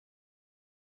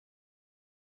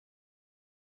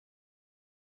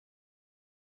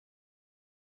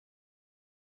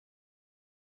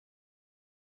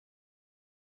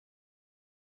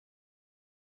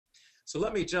So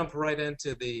let me jump right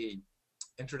into the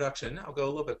introduction. I'll go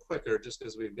a little bit quicker just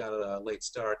because we've got a late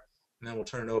start, and then we'll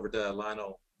turn it over to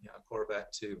Lionel Corbet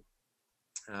to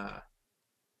uh,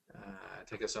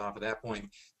 take us off at that point.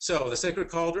 So the Sacred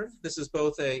Cauldron, this is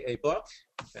both a book.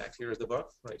 In fact, here's the book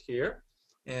right here.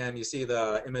 And you see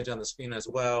the image on the screen as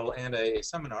well, and a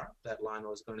seminar that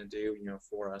Lionel is going to do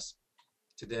for us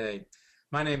today.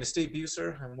 My name is Steve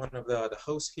Buser. I'm one of the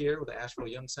hosts here with the Asheville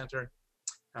Young Center.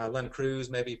 Len Cruz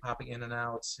may be popping in and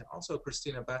out. Also,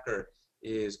 Christina Becker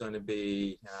is going to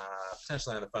be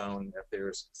potentially on the phone if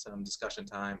there's some discussion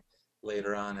time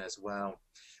later on as well.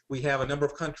 We have a number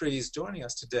of countries joining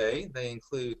us today. They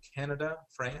include Canada,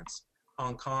 France,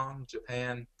 Hong Kong,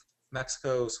 Japan,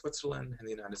 Mexico, Switzerland, and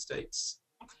the United States.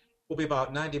 Will be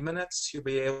about 90 minutes. You'll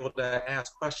be able to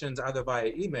ask questions either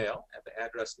via email at the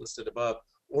address listed above,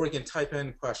 or you can type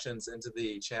in questions into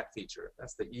the chat feature.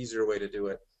 That's the easier way to do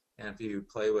it. And if you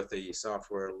play with the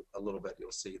software a little bit,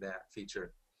 you'll see that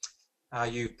feature.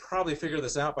 You've probably figured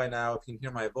this out by now if you can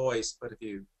hear my voice, but if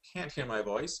you can't hear my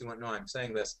voice, you won't know I'm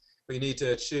saying this, but you need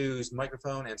to choose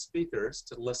microphone and speakers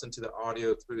to listen to the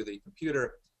audio through the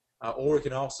computer, or you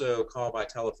can also call by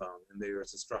telephone, and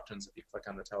there's instructions if you click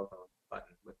on the telephone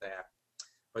button with that.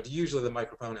 But usually the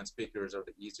microphone and speakers are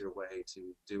the easier way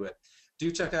to do it. Do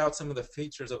check out some of the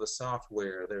features of the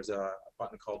software. There's a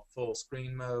button called full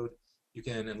screen mode. You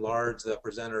can enlarge the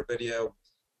presenter video.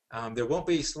 There won't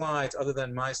be slides other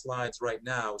than my slides right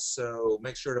now, so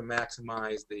make sure to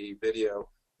maximize the video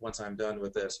once I'm done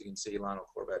with this. You can see Lionel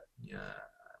Corbet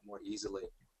more easily.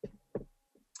 We've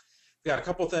got a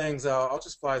couple things. I'll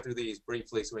just fly through these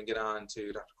briefly so we can get on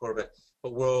to Dr. Corbett.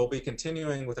 But we'll be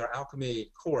continuing with our alchemy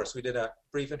course. We did a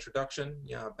brief introduction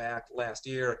back last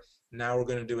year. Now we're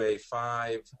going to do a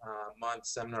 5-month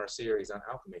seminar series on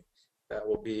alchemy. That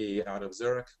will be out of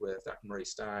Zurich with Dr. Marie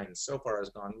Stein. So far has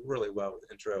gone really well with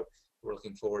the intro. We're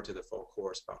looking forward to the full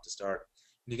course about to start.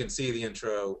 And you can see the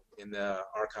intro in the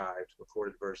archived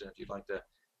recorded version if you'd like to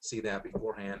see that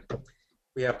beforehand.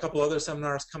 We have a couple other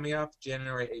seminars coming up,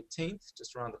 January 18th,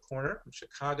 just around the corner from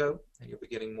Chicago, and you'll be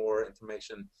getting more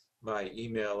information via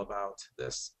email about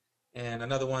this. And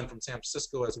another one from San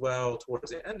Francisco as well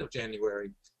towards the end of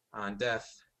January on death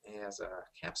as a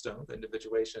capstone,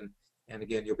 individuation. And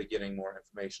again, you'll be getting more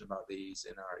information about these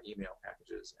in our email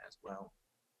packages as well.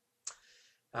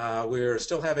 We're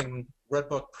still having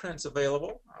Redbook prints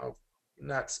available. I'll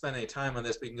not spend any time on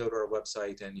this, but you can go to our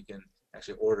website and you can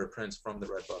actually order prints from the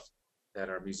Redbook that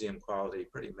are museum quality,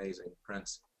 pretty amazing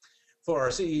prints. For our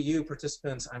CEU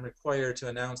participants, I'm required to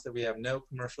announce that we have no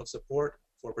commercial support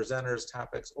for presenters,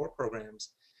 topics, or programs.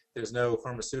 There's no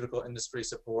pharmaceutical industry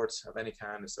support of any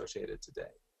kind associated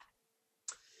today.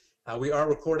 We are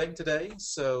recording today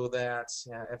so that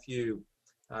if you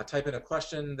type in a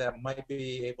question that might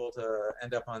be able to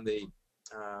end up on the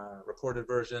recorded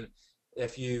version,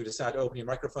 if you decide to open your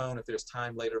microphone, if there's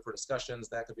time later for discussions,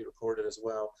 that could be recorded as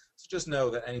well. So just know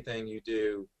that anything you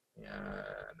do,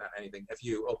 not anything, if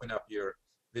you open up your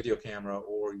video camera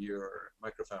or your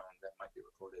microphone, that might be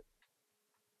recorded.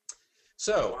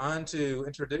 So on to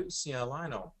introduce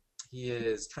Lionel. He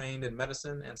is trained in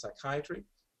medicine and psychiatry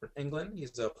from England.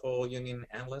 He's a full Jungian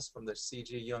analyst from the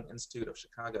C.G. Jung Institute of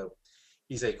Chicago.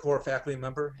 He's a core faculty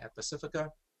member at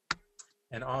Pacifica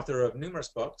and author of numerous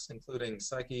books, including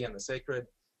Psyche and the Sacred,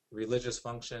 The Religious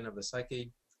Function of the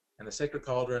Psyche, and The Sacred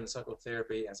Cauldron,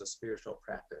 Psychotherapy as a Spiritual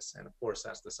Practice. And of course,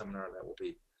 that's the seminar that we'll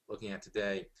be looking at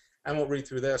today. I won't read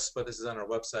through this, but this is on our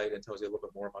website and tells you a little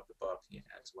bit more about the book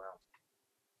as well.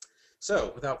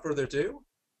 So without further ado,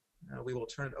 we will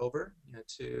turn it over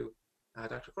to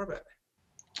Dr. Corbett.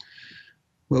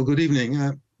 Well, good evening.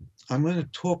 I'm going to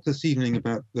talk this evening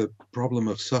about the problem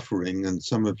of suffering and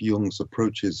some of Jung's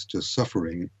approaches to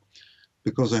suffering,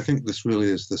 because I think this really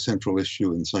is the central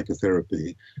issue in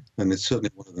psychotherapy, and it's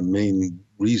certainly one of the main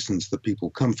reasons that people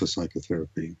come for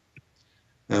psychotherapy.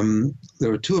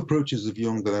 There are two approaches of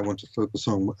Jung that I want to focus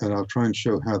on, and I'll try and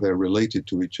show how they're related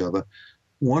to each other.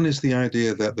 One is the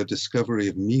idea that the discovery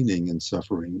of meaning in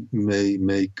suffering may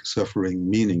make suffering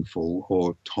meaningful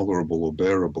or tolerable or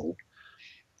bearable.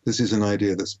 This is an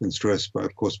idea that's been stressed,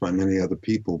 of course, by many other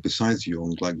people besides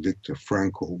Jung, like Viktor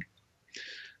Frankl.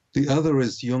 The other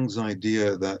is Jung's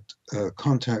idea that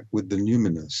contact with the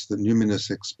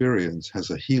numinous experience, has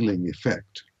a healing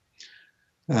effect.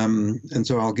 And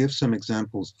so I'll give some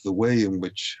examples of the way in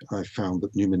which I found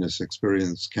that numinous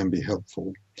experience can be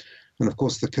helpful. And of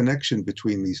course, the connection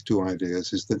between these two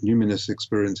ideas is that numinous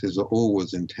experiences are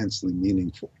always intensely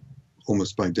meaningful,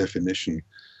 almost by definition.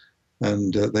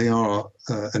 And they are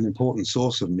an important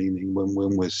source of meaning when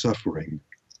we're suffering.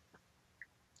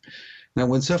 Now,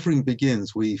 when suffering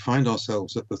begins, we find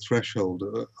ourselves at the threshold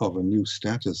of a new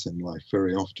status in life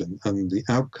very often, and the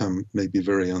outcome may be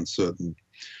very uncertain.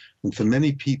 And for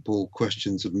many people,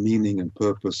 questions of meaning and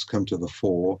purpose come to the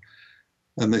fore,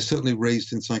 and they're certainly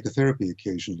raised in psychotherapy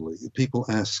occasionally. People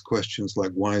ask questions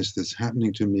like, why is this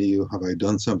happening to me? Or have I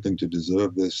done something to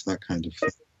deserve this? That kind of thing.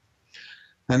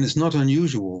 And it's not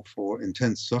unusual for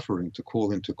intense suffering to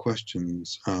call into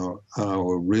questions our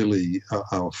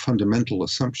fundamental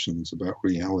assumptions about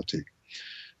reality.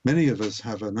 Many of us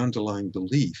have an underlying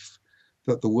belief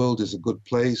that the world is a good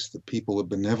place, that people are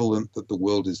benevolent, that the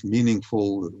world is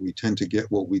meaningful, that we tend to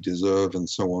get what we deserve, and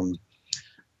so on.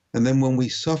 And then when we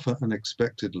suffer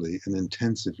unexpectedly and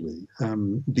intensively,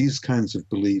 these kinds of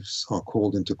beliefs are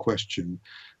called into question,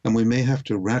 and we may have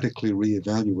to radically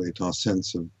reevaluate our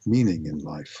sense of meaning in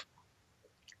life.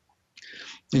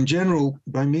 In general,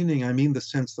 by meaning, I mean the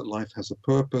sense that life has a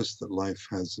purpose, that life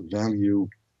has a value,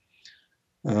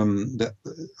 that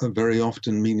very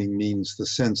often meaning means the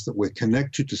sense that we're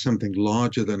connected to something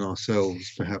larger than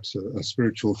ourselves, perhaps a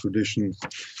spiritual tradition,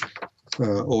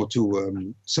 or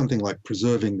to something like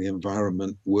preserving the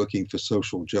environment, working for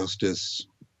social justice,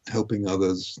 helping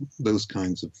others, those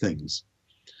kinds of things.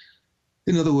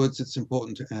 In other words, it's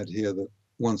important to add here that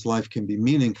one's life can be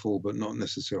meaningful but not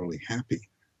necessarily happy.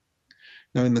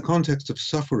 Now, in the context of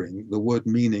suffering, the word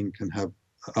meaning can have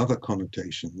other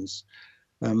connotations.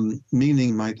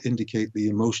 Meaning might indicate the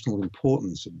emotional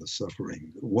importance of the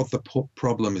suffering, what the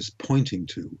problem is pointing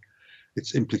to,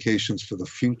 its implications for the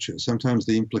future. Sometimes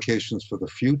the implications for the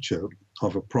future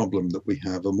of a problem that we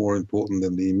have are more important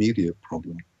than the immediate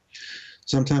problem.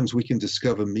 Sometimes we can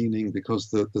discover meaning because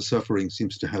the suffering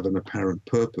seems to have an apparent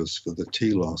purpose for the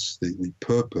telos, the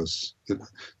purpose,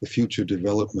 the future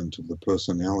development of the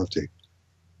personality.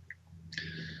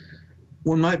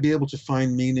 One might be able to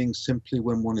find meaning simply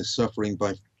when one is suffering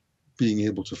by being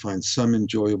able to find some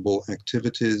enjoyable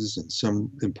activities and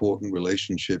some important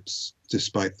relationships,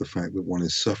 despite the fact that one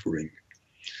is suffering.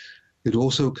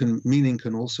 Meaning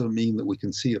can also mean that we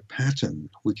can see a pattern,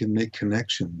 we can make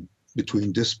connection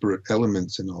between disparate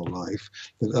elements in our life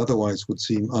that otherwise would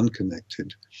seem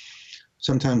unconnected.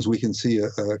 Sometimes we can see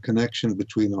a connection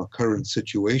between our current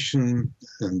situation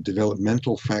and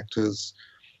developmental factors,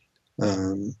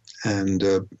 and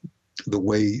the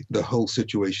way the whole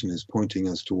situation is pointing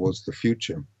us towards the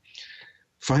future.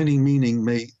 Finding meaning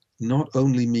may not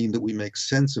only mean that we make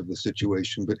sense of the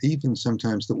situation, but even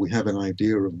sometimes that we have an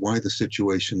idea of why the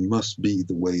situation must be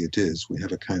the way it is. We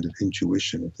have a kind of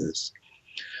intuition of this.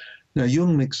 Now,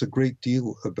 Jung makes a great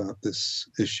deal about this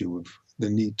issue of the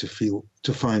need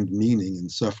to find meaning in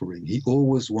suffering. He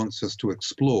always wants us to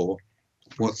explore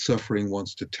what suffering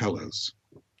wants to tell us.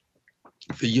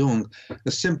 For Jung,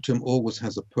 a symptom always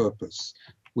has a purpose.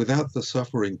 Without the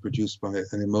suffering produced by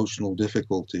an emotional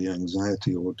difficulty,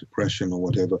 anxiety or depression or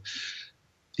whatever,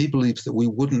 he believes that we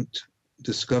wouldn't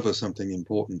discover something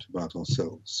important about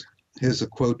ourselves. Here's a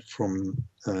quote from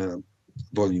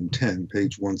volume 10,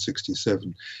 page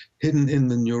 167. Hidden in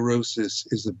the neurosis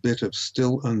is a bit of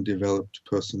still undeveloped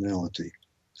personality,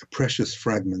 a precious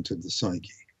fragment of the psyche.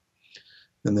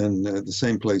 And then the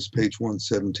same place, page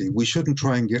 170, we shouldn't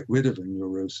try and get rid of a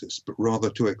neurosis, but rather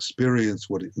to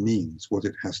experience what it means, what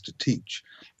it has to teach,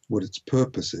 what its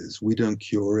purpose is. We don't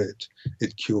cure it,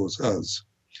 it cures us.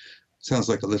 Sounds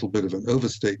like a little bit of an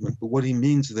overstatement, but what he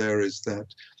means there is that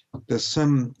there's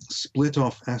some split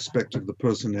off aspect of the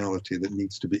personality that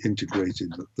needs to be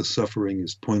integrated, that the suffering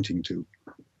is pointing to.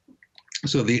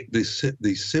 So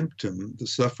the symptom, the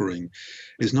suffering,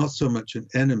 is not so much an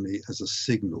enemy as a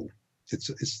signal.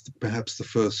 It's perhaps the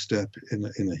first step in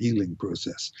a healing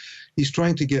process. He's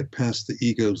trying to get past the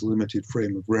ego's limited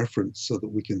frame of reference so that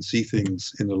we can see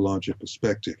things in a larger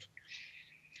perspective.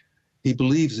 He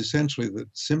believes essentially that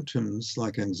symptoms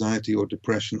like anxiety or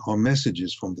depression are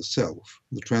messages from the self,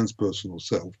 the transpersonal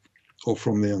self, or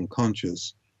from the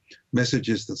unconscious,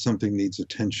 messages that something needs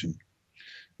attention.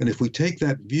 And if we take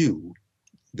that view,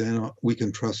 then we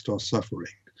can trust our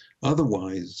suffering.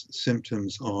 Otherwise,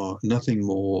 symptoms are nothing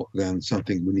more than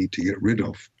something we need to get rid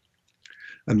of.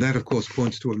 And that, of course,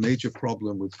 points to a major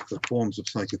problem with the forms of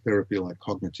psychotherapy like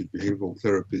cognitive behavioral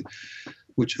therapy,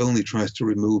 which only tries to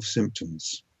remove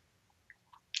symptoms.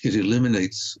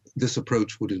 This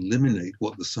approach would eliminate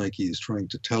what the psyche is trying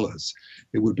to tell us.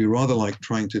 It would be rather like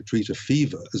trying to treat a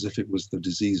fever as if it was the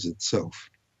disease itself.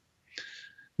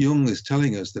 Jung is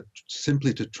telling us that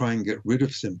simply to try and get rid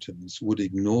of symptoms would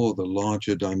ignore the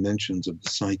larger dimensions of the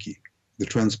psyche, the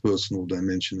transpersonal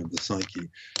dimension of the psyche.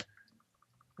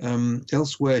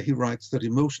 Elsewhere, he writes that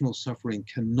emotional suffering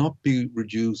cannot be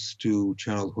reduced to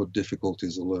childhood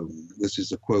difficulties alone. This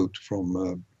is a quote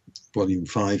from volume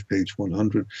 5, page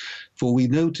 100. For we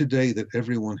know today that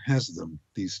everyone has them,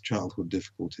 these childhood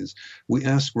difficulties. We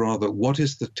ask rather, what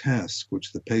is the task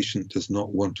which the patient does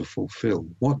not want to fulfill?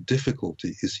 What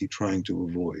difficulty is he trying to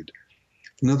avoid?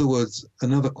 In other words,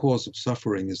 another cause of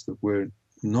suffering is that we're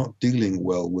not dealing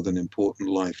well with an important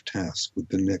life task, with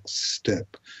the next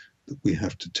step that we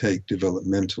have to take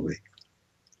developmentally.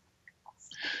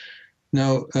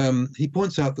 Now, he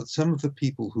points out that some of the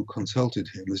people who consulted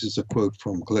him, this is a quote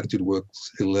from Collected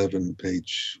Works 11,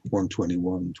 page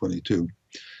 121, 22,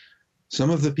 some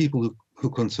of the people who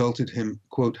consulted him,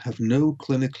 quote, have no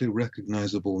clinically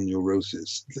recognizable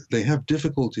neurosis. They have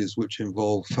difficulties which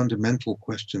involve fundamental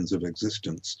questions of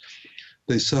existence.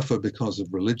 They suffer because of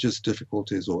religious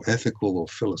difficulties or ethical or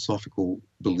philosophical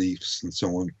beliefs and so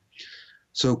on.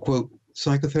 So, quote,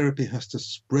 psychotherapy has to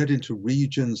spread into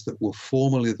regions that were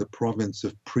formerly the province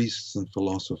of priests and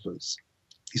philosophers.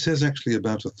 He says actually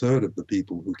about a third of the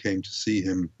people who came to see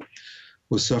him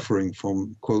were suffering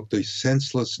from, quote, the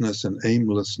senselessness and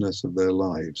aimlessness of their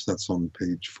lives. That's on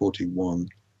page 41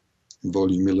 in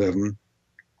volume 11.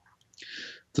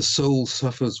 The soul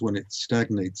suffers when it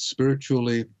stagnates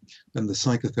spiritually, and the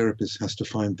psychotherapist has to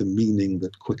find the meaning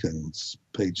that quickens,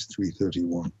 page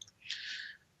 331.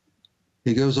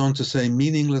 He goes on to say,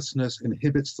 meaninglessness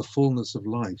inhibits the fullness of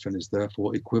life and is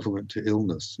therefore equivalent to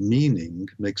illness. Meaning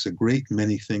makes a great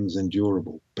many things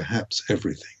endurable, perhaps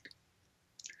everything.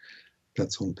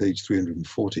 That's on page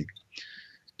 340.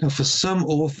 Now, for some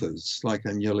authors, like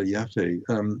Agnella Jaffe,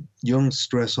 Jung's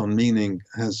stress on meaning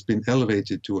has been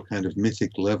elevated to a kind of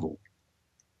mythic level,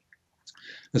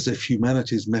 as if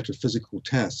humanity's metaphysical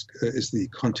task is the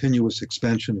continuous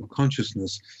expansion of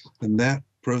consciousness, and that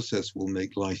process will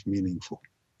make life meaningful.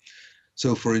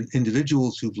 So for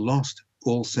individuals who've lost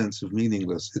all sense of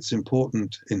meaningless, it's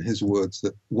important, in his words,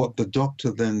 that what the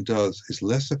doctor then does is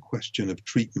less a question of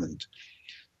treatment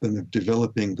than of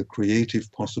developing the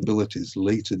creative possibilities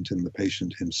latent in the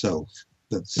patient himself.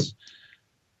 That's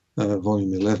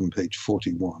volume 11, page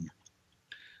 41.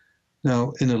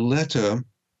 Now, in a letter,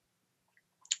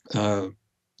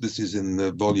 this is in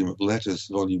the volume of letters,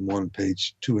 volume 1,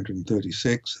 page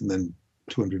 236, and then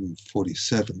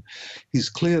 247, he's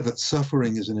clear that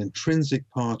suffering is an intrinsic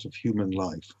part of human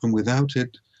life, and without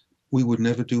it, we would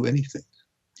never do anything.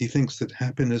 He thinks that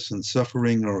happiness and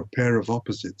suffering are a pair of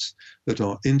opposites that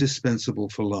are indispensable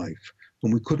for life,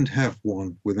 and we couldn't have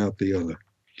one without the other.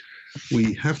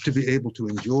 We have to be able to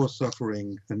endure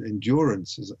suffering, and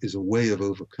endurance is a way of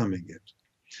overcoming it.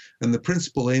 And the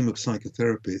principal aim of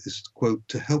psychotherapy is, quote,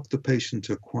 to help the patient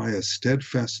to acquire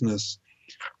steadfastness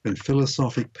and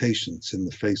philosophic patience in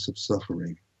the face of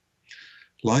suffering.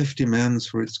 Life demands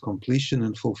for its completion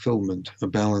and fulfillment a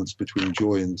balance between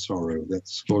joy and sorrow.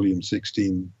 That's volume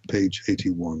 16, page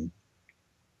 81.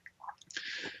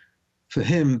 For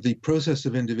him, the process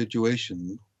of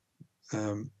individuation,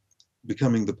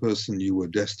 becoming the person you were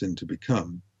destined to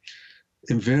become,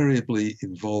 invariably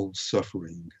involves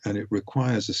suffering, and it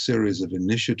requires a series of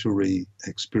initiatory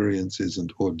experiences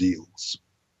and ordeals.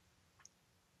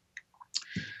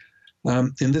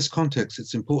 In this context,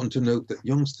 it's important to note that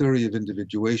Jung's theory of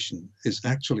individuation is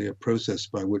actually a process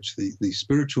by which the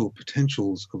spiritual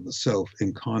potentials of the self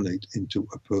incarnate into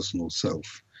a personal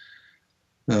self.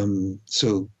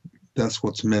 So that's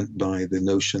what's meant by the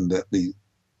notion that the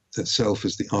self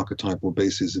is the archetypal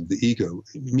basis of the ego,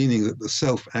 meaning that the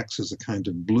self acts as a kind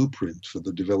of blueprint for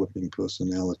the developing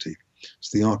personality. It's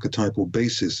the archetypal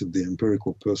basis of the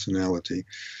empirical personality.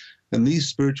 And these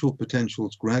spiritual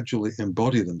potentials gradually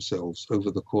embody themselves over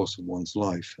the course of one's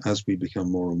life as we become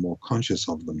more and more conscious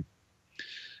of them.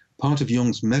 Part of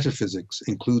Jung's metaphysics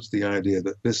includes the idea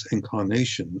that this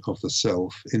incarnation of the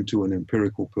self into an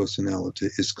empirical personality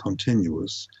is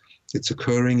continuous. It's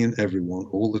occurring in everyone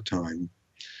all the time.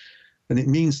 And it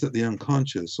means that the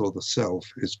unconscious, or the self,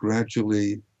 is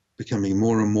gradually becoming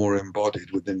more and more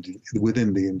embodied within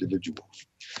the individual,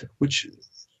 which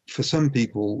for some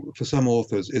people, for some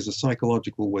authors, is a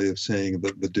psychological way of saying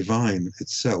that the divine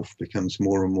itself becomes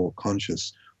more and more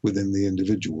conscious within the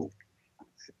individual.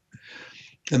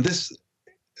 And this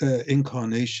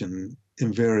incarnation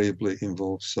invariably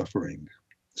involves suffering.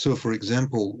 So, for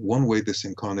example, one way this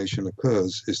incarnation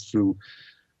occurs is through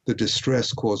the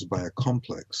distress caused by a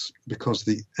complex, because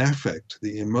the affect,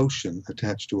 the emotion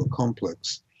attached to a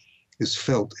complex, is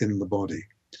felt in the body.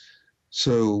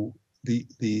 So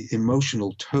the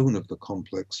emotional tone of the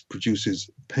complex produces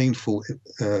painful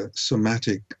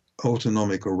somatic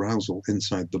autonomic arousal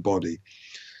inside the body.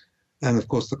 And of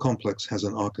course, the complex has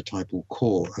an archetypal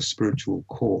core, a spiritual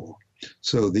core.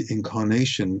 So the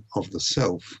incarnation of the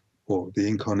self or the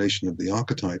incarnation of the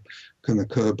archetype can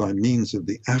occur by means of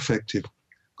the affective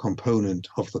component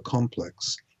of the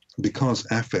complex, because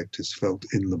affect is felt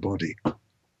in the body.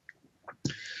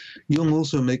 Jung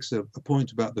also makes a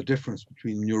point about the difference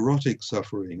between neurotic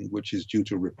suffering, which is due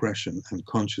to repression, and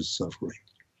conscious suffering.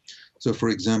 So, for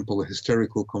example, a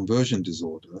hysterical conversion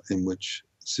disorder in which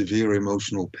severe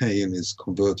emotional pain is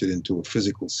converted into a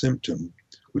physical symptom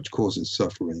which causes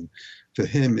suffering, for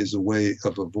him is a way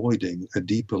of avoiding a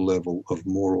deeper level of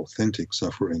more authentic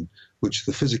suffering, which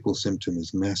the physical symptom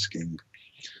is masking.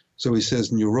 So he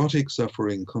says neurotic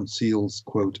suffering conceals,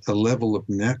 quote, a level of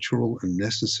natural and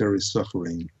necessary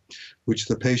suffering which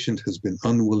the patient has been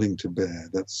unwilling to bear.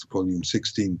 That's volume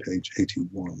 16, page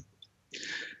 81.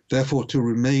 Therefore, to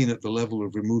remain at the level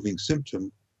of removing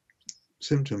symptoms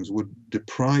would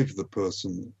deprive the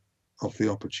person of the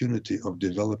opportunity of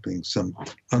developing some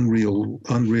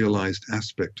unrealized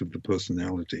aspect of the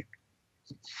personality.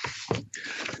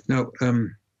 Now,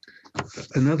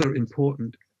 another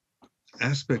important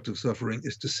aspect of suffering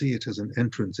is to see it as an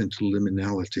entrance into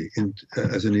liminality,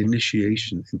 as an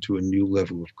initiation into a new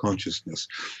level of consciousness.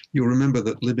 You'll remember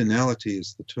that liminality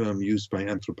is the term used by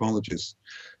anthropologists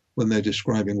when they're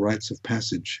describing rites of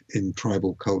passage in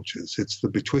tribal cultures. It's the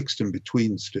betwixt and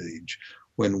between stage,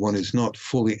 when one is not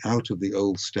fully out of the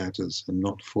old status and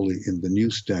not fully in the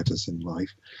new status in life.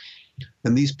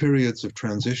 And these periods of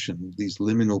transition, these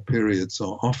liminal periods,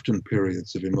 are often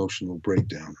periods of emotional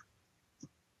breakdown.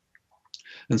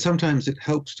 And sometimes it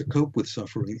helps to cope with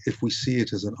suffering if we see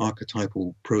it as an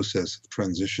archetypal process of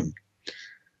transition.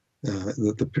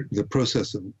 The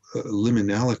process of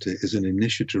liminality is an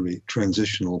initiatory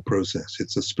transitional process.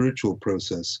 It's a spiritual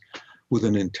process with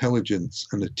an intelligence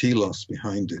and a telos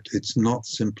behind it. It's not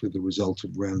simply the result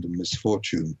of random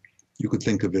misfortune. You could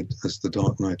think of it as the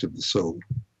dark night of the soul.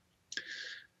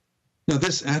 Now,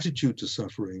 this attitude to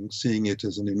suffering, seeing it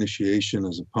as an initiation,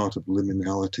 as a part of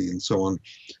liminality and so on,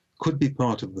 could be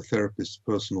part of the therapist's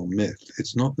personal myth.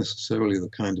 It's not necessarily the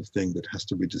kind of thing that has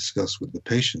to be discussed with the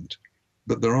patient,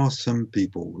 but there are some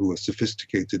people who are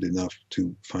sophisticated enough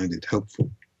to find it helpful.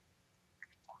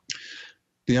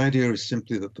 The idea is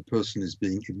simply that the person is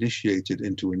being initiated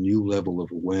into a new level of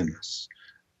awareness.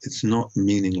 It's not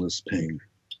meaningless pain.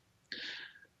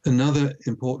 Another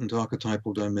important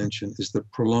archetypal dimension is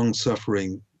that prolonged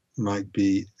suffering might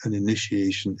be an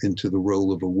initiation into the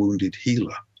role of a wounded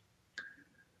healer.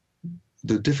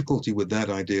 The difficulty with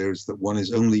that idea is that one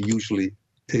is only usually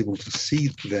able to see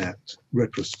that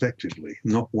retrospectively,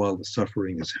 not while the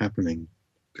suffering is happening,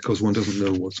 because one doesn't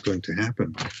know what's going to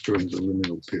happen during the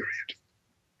liminal period.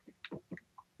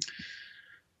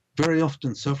 Very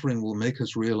often, suffering will make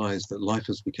us realize that life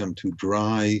has become too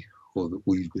dry, or that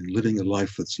we've been living a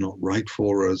life that's not right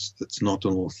for us, that's not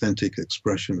an authentic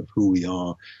expression of who we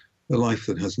are, a life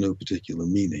that has no particular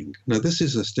meaning. Now, this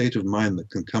is a state of mind that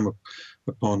can come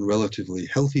upon relatively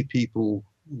healthy people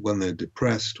when they're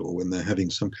depressed or when they're having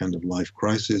some kind of life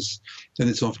crisis, and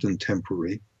it's often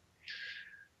temporary.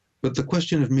 But the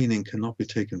question of meaning cannot be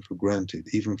taken for granted,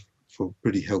 even for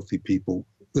pretty healthy people.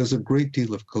 There's a great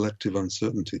deal of collective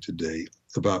uncertainty today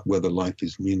about whether life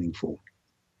is meaningful.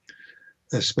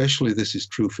 Especially this is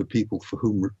true for people for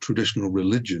whom traditional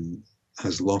religion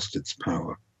has lost its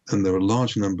power. And there are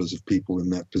large numbers of people in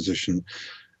that position,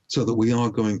 so that we are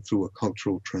going through a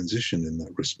cultural transition in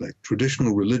that respect.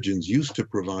 Traditional religions used to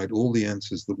provide all the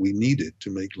answers that we needed to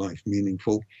make life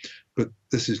meaningful, but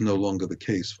this is no longer the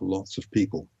case for lots of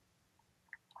people.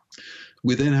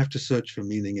 We then have to search for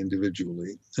meaning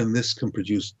individually, and this can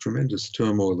produce tremendous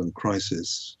turmoil and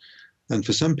crisis. And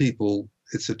for some people,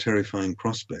 it's a terrifying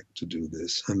prospect to do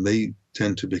this, and they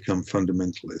tend to become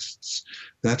fundamentalists.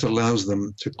 That allows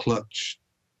them to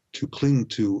cling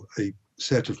to a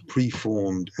set of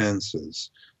preformed answers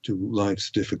to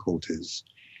life's difficulties.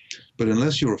 But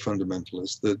unless you're a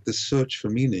fundamentalist, the search for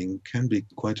meaning can be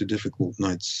quite a difficult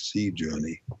night's sea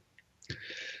journey.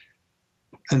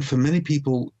 And for many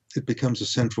people, it becomes a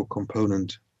central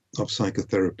component of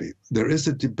psychotherapy. There is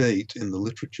a debate in the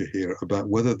literature here about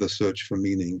whether the search for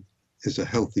meaning is a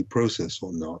healthy process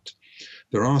or not.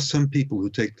 There are some people who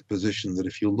take the position that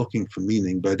if you're looking for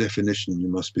meaning, by definition, you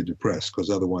must be depressed, because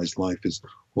otherwise life is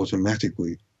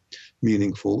automatically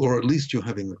meaningful, or at least you're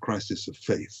having a crisis of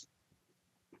faith.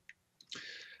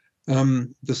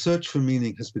 The search for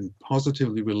meaning has been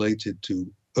positively related to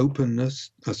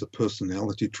openness as a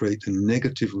personality trait and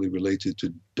negatively related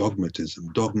to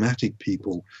dogmatism. Dogmatic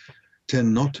people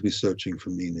tend not to be searching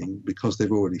for meaning because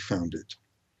they've already found it.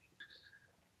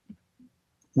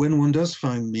 When one does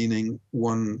find meaning,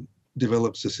 one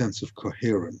develops a sense of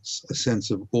coherence, a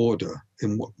sense of order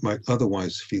in what might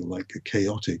otherwise feel like a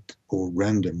chaotic or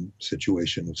random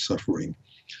situation of suffering.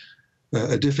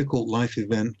 A difficult life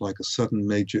event like a sudden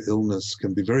major illness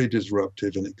can be very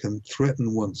disruptive, and it can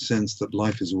threaten one's sense that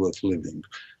life is worth living.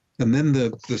 And then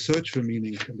the search for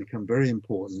meaning can become very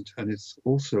important, and it's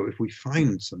also, if we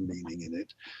find some meaning in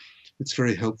it, it's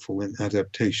very helpful in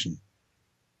adaptation.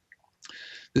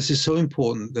 This is so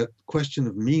important that the question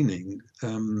of meaning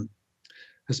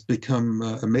has become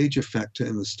a major factor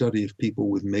in the study of people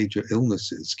with major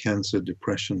illnesses, cancer,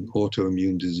 depression,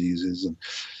 autoimmune diseases, and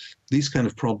these kind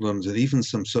of problems, and even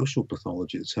some social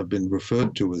pathologies have been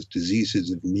referred to as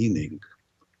diseases of meaning.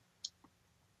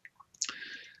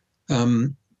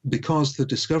 Because the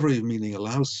discovery of meaning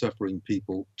allows suffering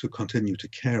people to continue to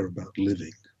care about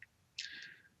living.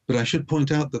 But I should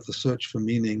point out that the search for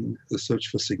meaning, the search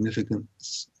for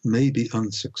significance, may be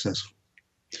unsuccessful.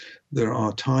 There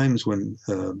are times when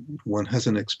one has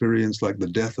an experience like the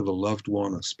death of a loved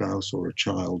one, a spouse or a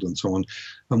child and so on,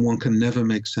 and one can never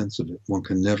make sense of it. One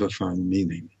can never find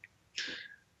meaning.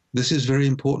 This is very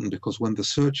important because when the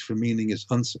search for meaning is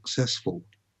unsuccessful,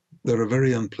 there are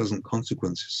very unpleasant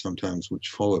consequences sometimes which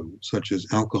follow, such as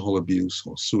alcohol abuse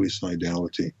or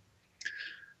suicidality.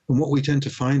 And what we tend to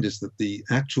find is that the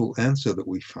actual answer that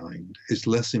we find is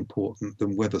less important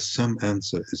than whether some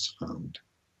answer is found.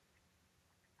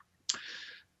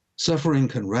 Suffering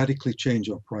can radically change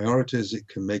our priorities. It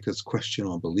can make us question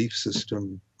our belief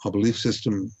system. Our belief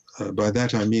system, by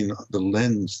that I mean the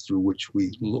lens through which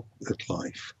we look at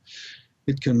life.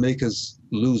 It can make us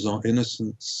lose our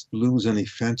innocence, lose any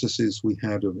fantasies we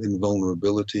had of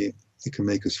invulnerability. It can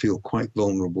make us feel quite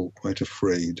vulnerable, quite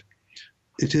afraid.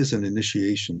 It is an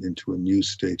initiation into a new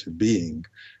state of being,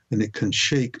 and it can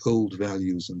shake old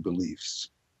values and beliefs.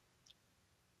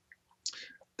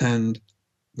 And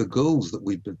the goals that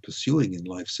we've been pursuing in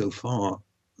life so far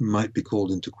might be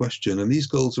called into question. And these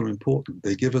goals are important.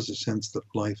 They give us a sense that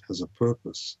life has a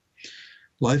purpose.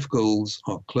 Life goals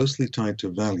are closely tied to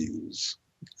values,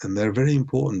 and they're very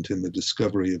important in the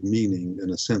discovery of meaning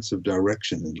and a sense of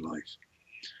direction in life.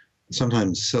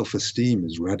 Sometimes self-esteem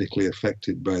is radically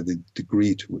affected by the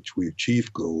degree to which we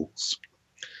achieve goals.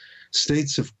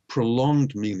 States of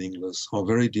prolonged meaningless are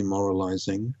very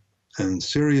demoralizing, and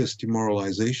serious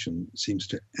demoralization seems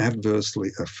to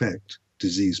adversely affect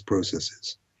disease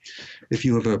processes. If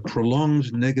you have a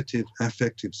prolonged negative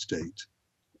affective state,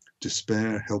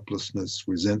 despair, helplessness,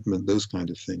 resentment, those kind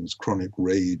of things, chronic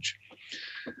rage,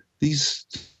 these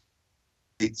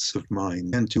states of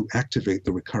mind tend to activate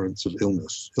the recurrence of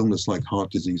illness like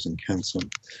heart disease and cancer,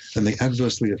 and they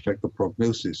adversely affect the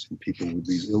prognosis in people with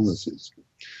these illnesses.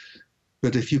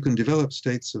 But if you can develop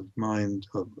states of mind,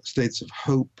 states of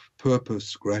hope,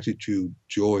 purpose, gratitude,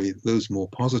 joy, those more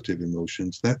positive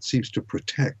emotions, that seems to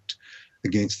protect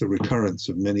against the recurrence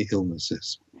of many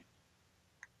illnesses.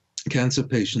 Cancer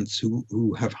patients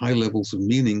who have high levels of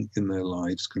meaning in their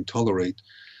lives can tolerate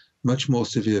much more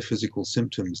severe physical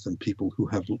symptoms than people who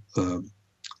have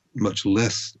much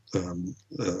less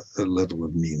a level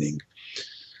of meaning.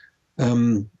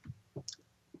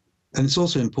 And it's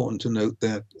also important to note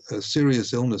that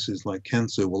serious illnesses like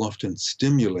cancer will often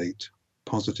stimulate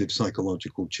positive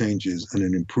psychological changes and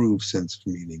an improved sense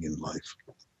of meaning in life.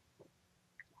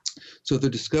 So the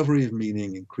discovery of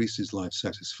meaning increases life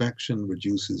satisfaction,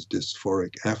 reduces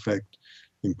dysphoric affect,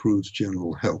 improves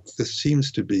general health. This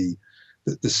seems to be,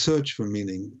 the search for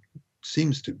meaning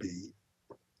seems to be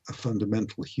a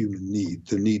fundamental human need,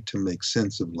 the need to make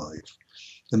sense of life.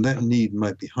 And that need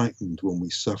might be heightened when we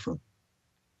suffer.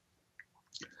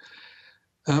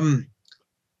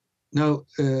 Now,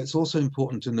 it's also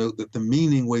important to note that the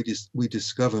meaning we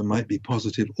discover might be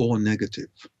positive or negative.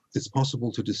 It's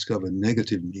possible to discover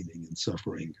negative meaning in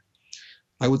suffering.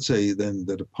 I would say then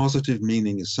that a positive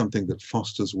meaning is something that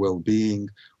fosters well-being,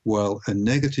 while a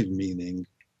negative meaning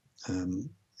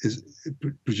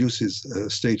produces a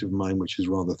state of mind which is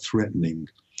rather threatening.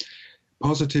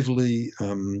 Positively,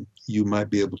 you might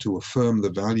be able to affirm the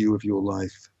value of your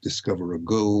life, discover a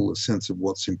goal, a sense of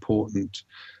what's important,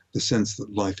 the sense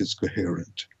that life is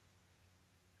coherent.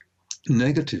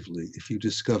 Negatively, if you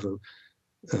discover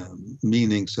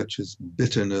meaning such as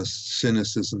bitterness,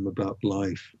 cynicism about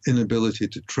life, inability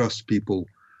to trust people,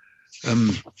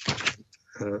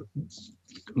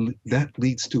 that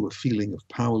leads to a feeling of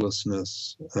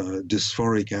powerlessness,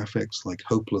 dysphoric affects like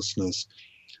hopelessness,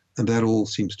 and that all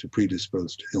seems to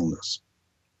predispose to illness.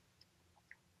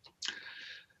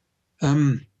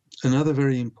 Another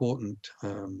very important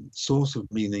source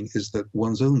of meaning is that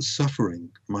one's own suffering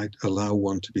might allow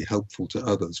one to be helpful to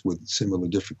others with similar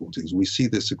difficulties. We see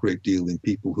this a great deal in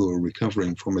people who are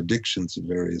recovering from addictions of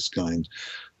various kinds,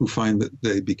 who find that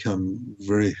they become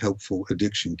very helpful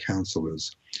addiction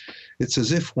counselors. It's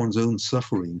as if one's own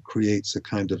suffering creates a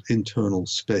kind of internal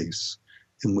space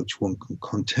in which one can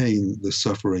contain the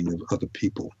suffering of other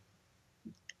people.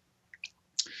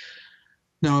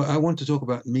 Now, I want to talk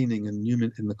about meaning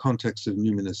in the context of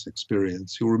numinous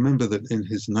experience. You'll remember that in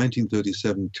his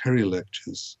 1937 Terry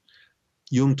Lectures,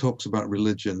 Jung talks about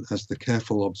religion as the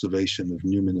careful observation of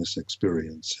numinous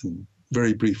experience. And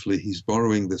very briefly, he's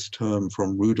borrowing this term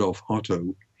from Rudolf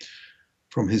Otto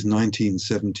from his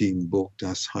 1917 book,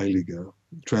 Das Heilige,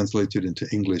 translated into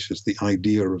English as The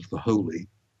Idea of the Holy,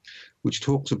 which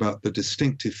talks about the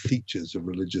distinctive features of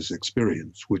religious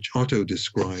experience, which Otto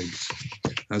describes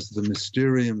as the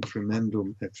mysterium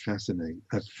tremendum et fascinans,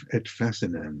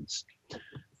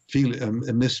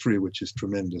 a mystery which is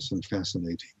tremendous and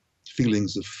fascinating.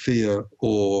 Feelings of fear,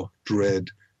 awe, dread,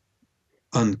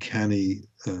 uncanny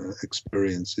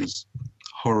experiences,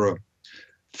 horror,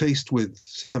 faced with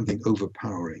something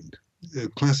overpowering.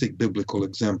 Classic biblical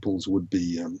examples would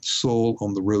be Saul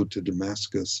on the road to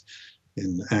Damascus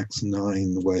in Acts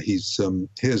 9, where hears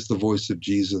the voice of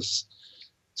Jesus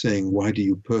saying, "Why do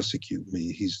you persecute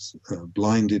me?" He's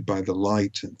blinded by the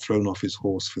light and thrown off his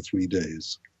horse for 3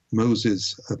 days.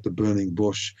 Moses at the burning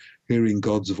bush, hearing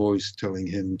God's voice telling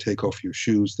him, "Take off your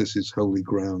shoes, this is holy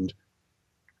ground.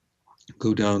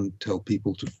 Go down, tell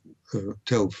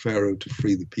Pharaoh to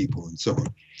free the people," and so on.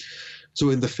 So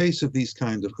in the face of these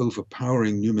kind of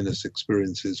overpowering numinous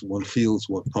experiences, one feels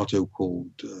what Otto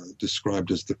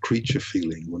described as the creature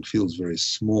feeling. One feels very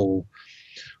small.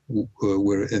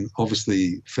 We're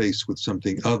obviously faced with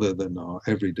something other than our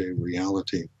everyday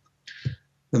reality.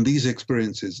 And these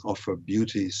experiences offer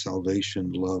beauty,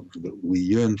 salvation, love that we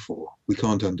yearn for. We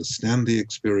can't understand the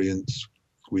experience.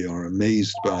 We are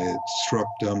amazed by it, struck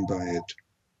dumb by it.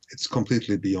 It's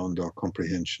completely beyond our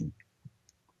comprehension.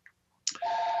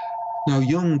 Now,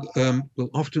 Jung will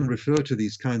often refer to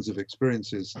these kinds of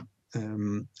experiences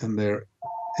and their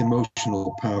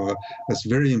emotional power as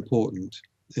very important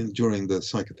during the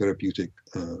psychotherapeutic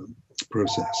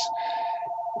process.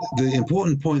 The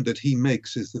important point that he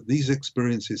makes is that these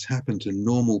experiences happen to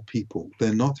normal people.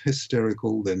 They're not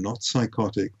hysterical, they're not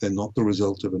psychotic, they're not the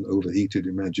result of an overheated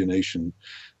imagination.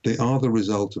 They are the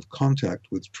result of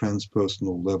contact with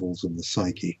transpersonal levels of the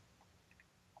psyche.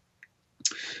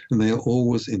 And they are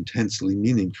always intensely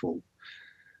meaningful.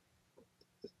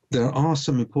 There are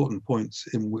some important points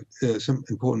some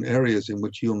important areas in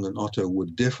which Jung and Otto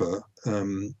would differ.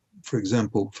 For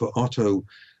example, for Otto,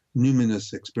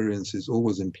 numinous experiences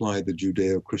always imply the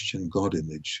Judeo-Christian God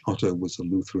image. Otto was a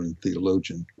Lutheran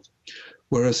theologian.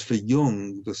 Whereas for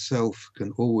Jung, the self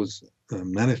can always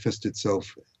manifest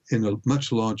itself in a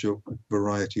much larger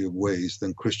variety of ways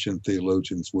than Christian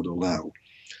theologians would allow.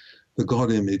 The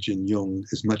God image in Jung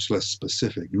is much less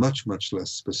specific, much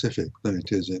less specific than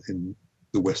it is in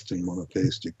the Western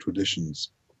monotheistic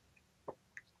traditions.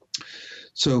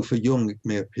 So for Jung, it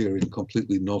may appear in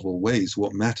completely novel ways.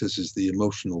 What matters is the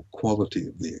emotional quality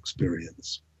of the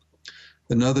experience.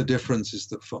 Another difference is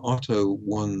that for Otto,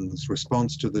 one's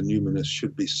response to the numinous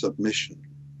should be submission,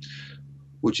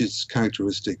 which is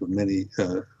characteristic of many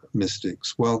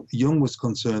mystics. While Jung was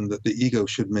concerned that the ego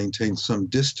should maintain some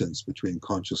distance between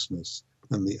consciousness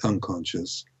and the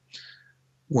unconscious,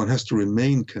 one has to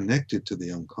remain connected to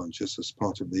the unconscious as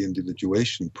part of the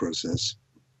individuation process.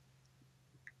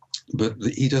 But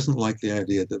he doesn't like the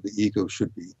idea that the ego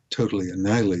should be totally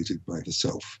annihilated by the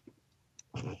self.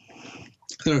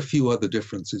 There are a few other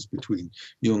differences between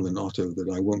Jung and Otto that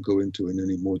I won't go into in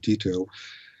any more detail.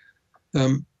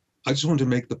 I just want to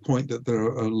make the point that there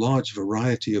are a large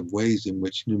variety of ways in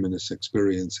which numinous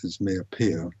experiences may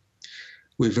appear.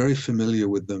 We're very familiar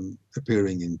with them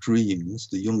appearing in dreams.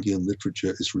 The Jungian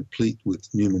literature is replete with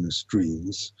numinous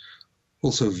dreams.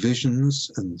 Also, visions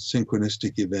and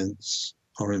synchronistic events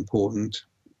are important,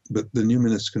 but the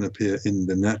numinous can appear in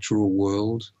the natural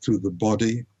world, through the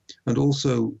body, and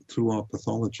also through our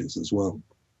pathologies as well.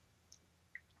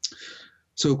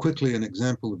 So quickly, an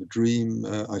example of a dream.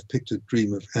 I've picked a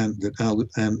dream of that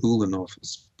Anne Ulanov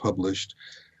has published.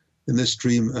 In this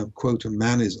dream, quote, "A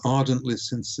man is ardently,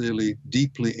 sincerely,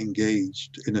 deeply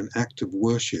engaged in an act of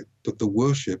worship, but the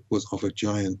worship was of a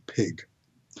giant pig."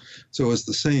 So as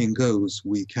the saying goes,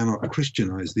 we cannot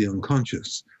Christianize the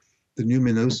unconscious. The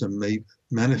numinosum may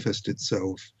manifest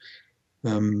itself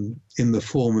in the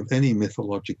form of any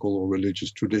mythological or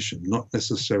religious tradition, not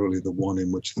necessarily the one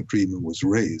in which the dreamer was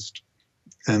raised.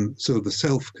 And so the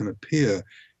self can appear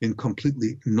in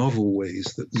completely novel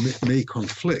ways that may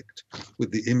conflict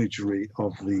with the imagery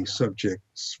of the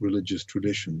subject's religious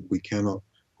tradition. We cannot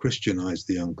Christianize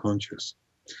the unconscious.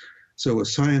 So a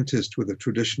scientist with a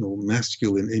traditional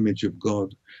masculine image of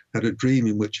God had a dream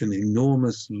in which an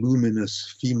enormous,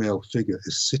 luminous female figure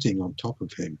is sitting on top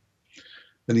of him.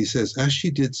 And he says, as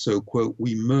she did so, quote,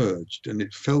 we merged, and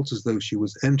it felt as though she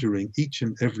was entering each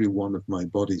and every one of my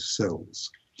body's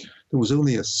cells. There was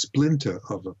only a splinter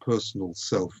of a personal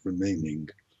self remaining,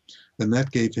 and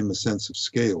that gave him a sense of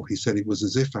scale. He said it was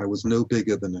as if I was no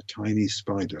bigger than a tiny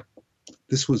spider.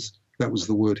 That was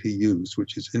the word he used,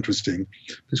 which is interesting.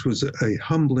 This was a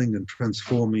humbling and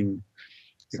transforming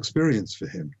experience for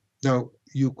him. Now,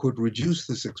 you could reduce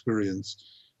this experience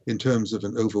in terms of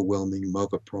an overwhelming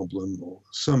mother problem or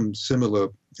some similar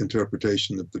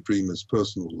interpretation of the dreamer's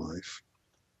personal life.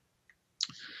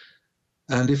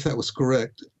 And if that was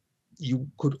correct, you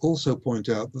could also point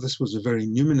out that this was a very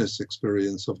numinous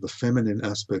experience of the feminine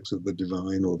aspects of the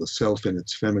divine, or the self in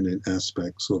its feminine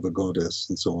aspects, or the goddess,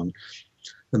 and so on.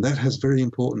 And that has very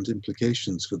important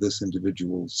implications for this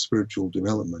individual's spiritual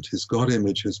development. His God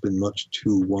image has been much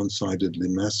too one-sidedly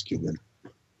masculine.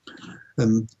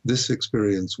 And this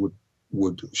experience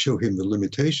would show him the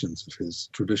limitations of his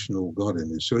traditional God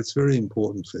image. So it's very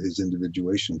important for his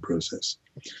individuation process.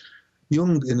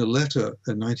 Jung, in a letter,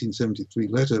 a 1973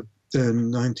 letter,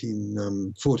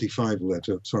 1945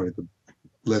 letter, sorry, the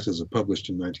letters are published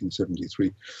in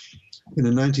 1973. In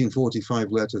a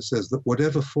 1945 letter says that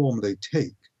whatever form they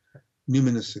take,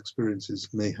 numinous experiences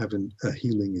may have a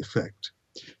healing effect.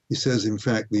 He says, in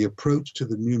fact, the approach to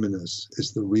the numinous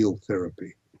is the real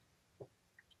therapy.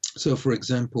 So, for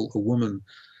example, a woman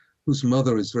whose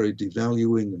mother is very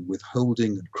devaluing and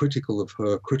withholding and critical of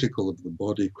her, critical of the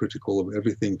body, critical of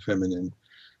everything feminine,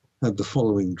 had the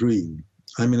following dream.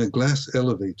 I'm in a glass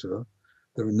elevator.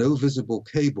 There are no visible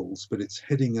cables, but it's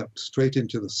heading up straight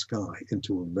into the sky,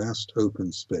 into a vast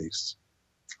open space.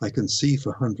 I can see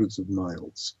for hundreds of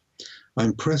miles.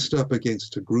 I'm pressed up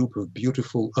against a group of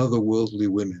beautiful otherworldly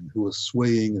women who are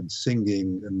swaying and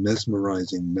singing a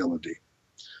mesmerizing melody.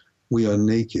 We are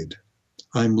naked.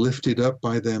 I'm lifted up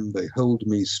by them. They hold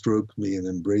me, stroke me, and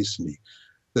embrace me.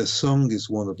 Their song is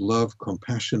one of love,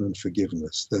 compassion, and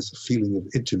forgiveness. There's a feeling of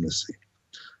intimacy.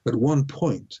 At one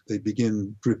point, they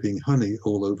begin dripping honey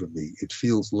all over me. It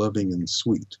feels loving and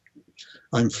sweet.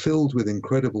 I'm filled with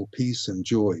incredible peace and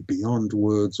joy beyond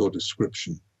words or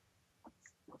description.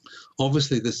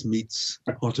 Obviously, this meets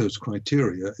Otto's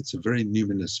criteria. It's a very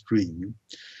numinous dream.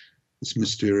 It's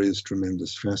mysterious,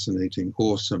 tremendous, fascinating,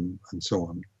 awesome, and so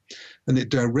on. And it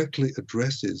directly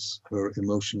addresses her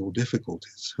emotional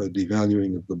difficulties, her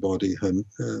devaluing of the body,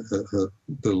 the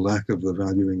lack of the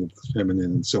valuing of the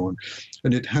feminine, and so on.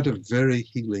 And it had a very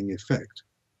healing effect.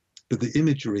 But the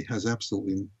imagery has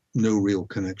absolutely no real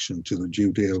connection to the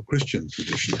Judeo-Christian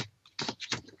tradition.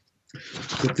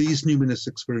 But these numinous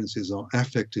experiences are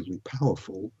affectively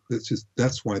powerful.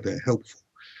 That's why they're helpful.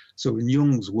 So in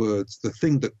Jung's words, the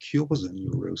thing that cures a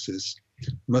neurosis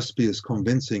must be as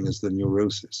convincing as the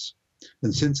neurosis.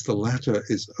 And since the latter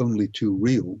is only too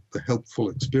real, the helpful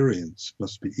experience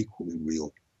must be equally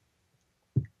real.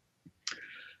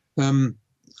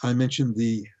 I mentioned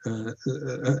the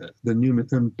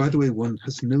numinous, and by the way, one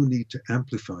has no need to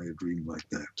amplify a dream like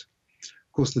that.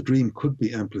 Of course, the dream could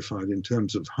be amplified in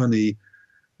terms of honey,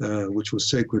 which was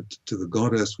sacred to the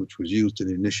goddess, which was used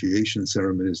in initiation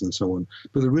ceremonies and so on.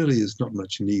 But there really is not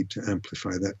much need to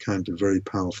amplify that kind of very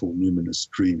powerful numinous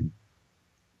dream,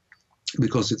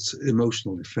 because its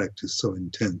emotional effect is so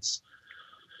intense.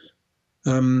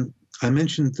 I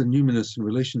mentioned the numinous in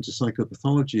relation to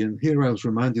psychopathology, and here I was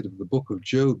reminded of the book of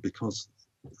Job, because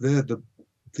there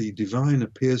the divine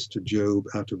appears to Job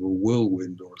out of a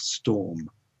whirlwind or a storm.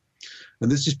 And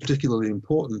this is particularly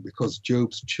important because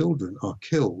Job's children are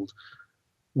killed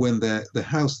when the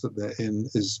house that they're in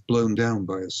is blown down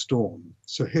by a storm.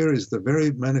 So here is the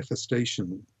very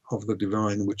manifestation of the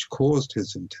divine which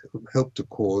helped to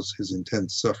cause his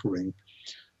intense suffering,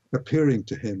 appearing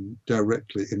to him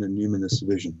directly in a numinous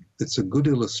vision. It's a good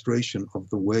illustration of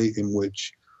the way in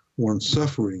which one's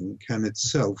suffering can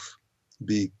itself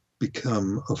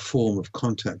become a form of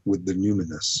contact with the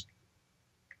numinous.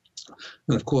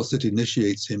 And of course, it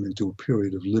initiates him into a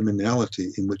period of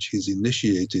liminality in which he's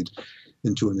initiated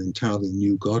into an entirely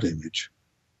new God image.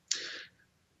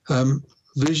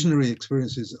 Visionary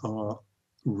experiences are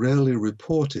rarely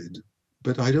reported,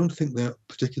 but I don't think they're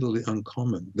particularly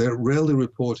uncommon. They're rarely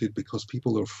reported because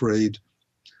people are afraid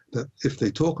that if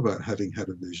they talk about having had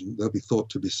a vision, they'll be thought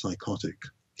to be psychotic.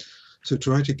 To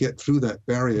try to get through that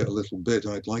barrier a little bit,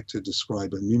 I'd like to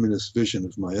describe a numinous vision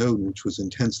of my own, which was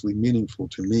intensely meaningful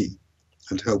to me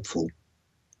and helpful,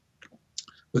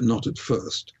 but not at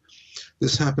first.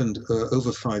 This happened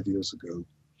over 5 years ago.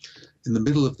 In the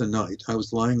middle of the night, I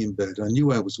was lying in bed. I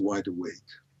knew I was wide awake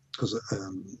because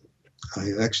I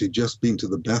had actually just been to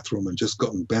the bathroom and just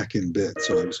gotten back in bed,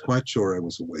 so I was quite sure I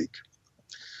was awake.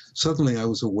 Suddenly, I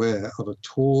was aware of a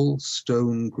tall,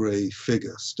 stone-grey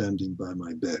figure standing by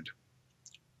my bed,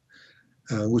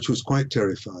 which was quite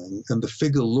terrifying. And the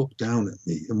figure looked down at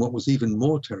me. And what was even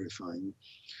more terrifying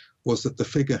was that the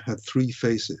figure had 3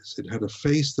 faces. It had a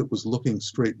face that was looking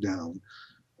straight down,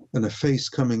 and a face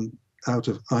coming out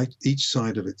of each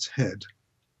side of its head,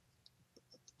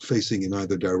 facing in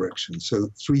either direction. So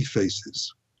 3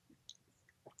 faces,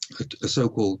 a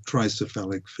so-called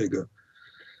tricephalic figure.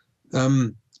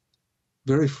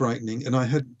 Very frightening, and I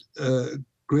had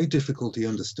great difficulty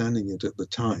understanding it at the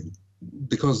time,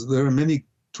 because there are many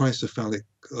tricephalic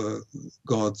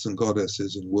gods and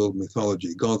goddesses in world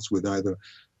mythology, gods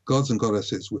and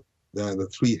goddesses with either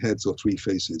 3 heads or 3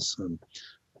 faces.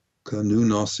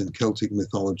 Nunos in Celtic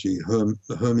mythology,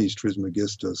 Hermes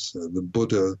Trismegistus, the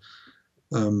Buddha,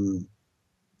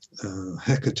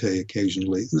 Hecate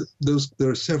occasionally. There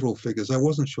are several figures. I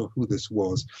wasn't sure who this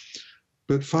was.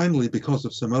 But finally, because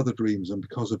of some other dreams and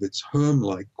because of its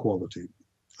Herm-like quality,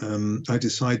 I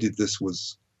decided this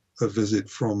was a visit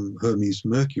from Hermes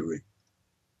Mercury.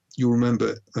 You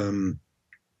remember,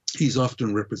 he's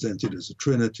often represented as a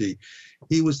trinity.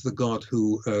 He was the god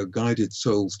who guided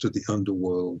souls to the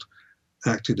underworld,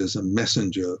 acted as a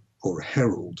messenger or a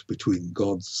herald between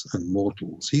gods and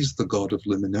mortals. He's the god of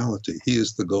liminality. He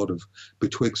is the god of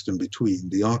betwixt and between,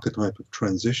 the archetype of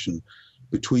transition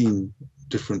between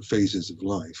different phases of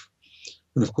life.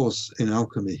 And of course, in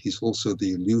alchemy, he's also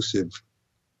the elusive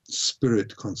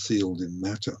spirit concealed in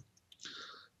matter,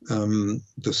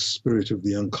 the spirit of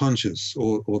the unconscious,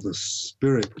 or the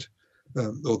spirit,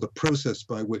 or the process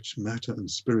by which matter and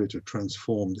spirit are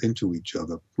transformed into each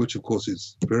other, which of course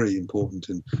is very important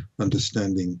in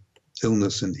understanding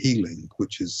illness and healing,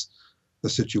 which is a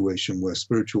situation where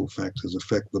spiritual factors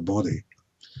affect the body.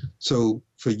 So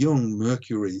for Jung,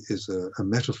 Mercury is a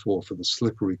metaphor for the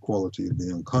slippery quality of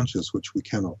the unconscious, which we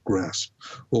cannot grasp,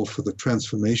 or for the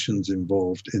transformations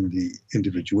involved in the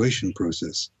individuation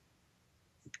process.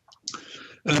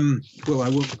 Well, I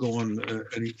won't go on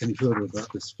any further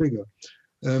about this figure,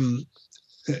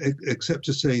 except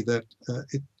to say that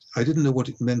I didn't know what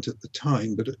it meant at the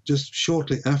time, but just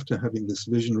shortly after having this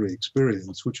visionary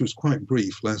experience, which was quite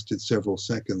brief, lasted several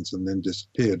seconds and then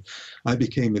disappeared, I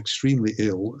became extremely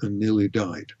ill and nearly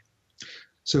died.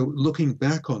 So looking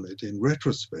back on it in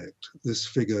retrospect, this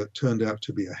figure turned out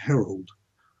to be a herald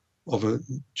of a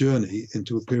journey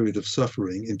into a period of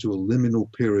suffering, into a liminal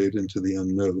period into the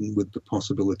unknown with the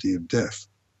possibility of death.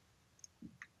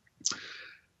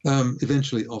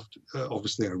 Eventually,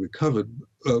 obviously, I recovered.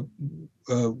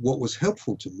 What was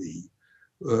helpful to me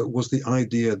was the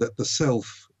idea that the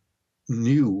self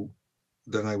knew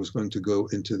that I was going to go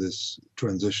into this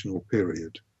transitional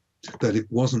period, that it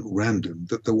wasn't random,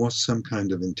 that there was some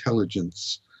kind of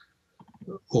intelligence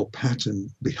or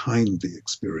pattern behind the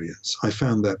experience. I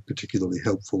found that particularly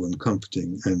helpful and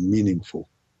comforting and meaningful,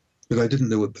 but I didn't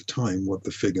know at the time what the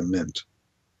figure meant.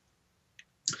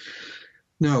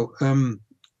 Now,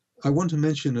 I want to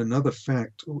mention another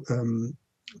fact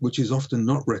which is often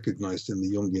not recognized in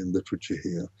the Jungian literature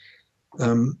here.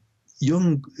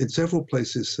 Jung, in several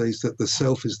places, says that the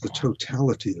self is the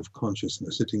totality of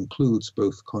consciousness. It includes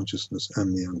both consciousness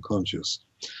and the unconscious.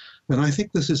 And I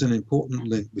think this is an important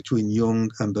link between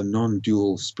Jung and the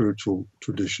non-dual spiritual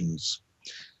traditions.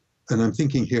 And I'm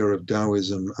thinking here of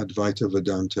Taoism, Advaita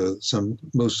Vedanta,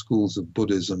 most schools of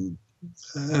Buddhism,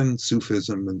 and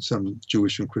Sufism, and some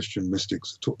Jewish and Christian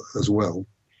mystics as well,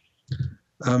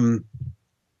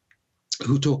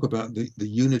 who talk about the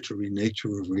unitary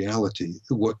nature of reality,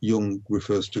 what Jung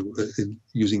refers to in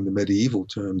using the medieval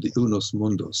term, the unus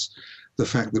mundus, the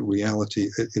fact that reality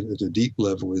at a deep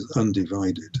level is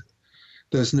undivided.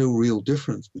 There's no real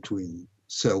difference between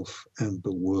self and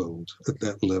the world at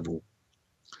that level.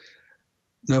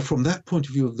 Now, from that point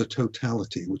of view of the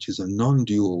totality, which is a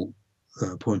non-dual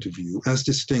point of view, as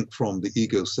distinct from the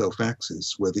ego-self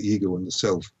axis, where the ego and the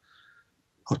self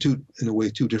are in a way,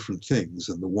 two different things,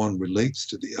 and the one relates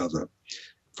to the other.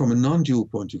 From a non-dual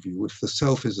point of view, if the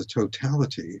self is a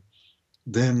totality,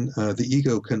 then the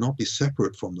ego cannot be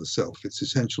separate from the self. It's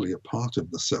essentially a part of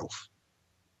the self.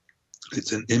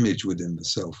 It's an image within the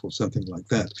self, or something like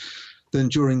that. Then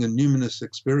during a numinous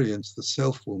experience, the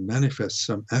self will manifest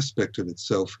some aspect of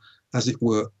itself, as it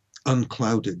were,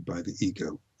 unclouded by the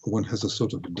ego. one has a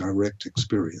sort of direct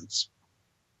experience.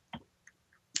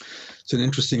 It's an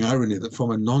interesting irony that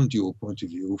from a non-dual point of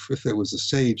view, if there was a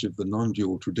sage of the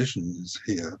non-dual traditions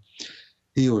here,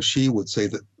 he or she would say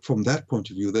that from that point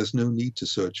of view, there's no need to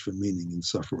search for meaning in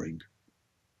suffering,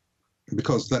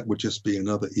 because that would just be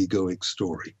another egoic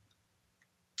story.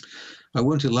 I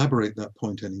won't elaborate that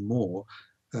point anymore,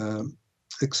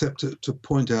 except to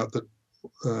point out that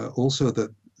also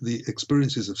that the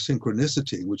experiences of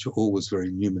synchronicity, which are always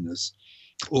very numinous,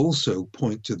 also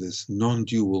point to this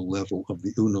non-dual level of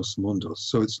the unus mundus.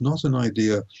 So it's not an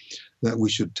idea that we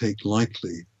should take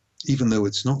lightly, even though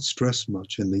it's not stressed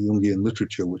much in the Jungian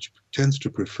literature, which tends to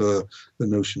prefer the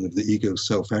notion of the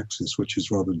ego-self-axis, which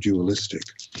is rather dualistic.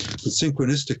 But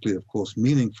synchronistically, of course,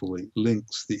 meaningfully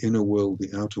links the inner world,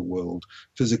 the outer world,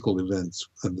 physical events,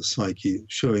 and the psyche,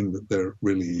 showing that they're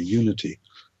really a unity.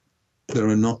 There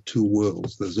are not two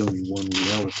worlds, there's only one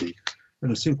reality.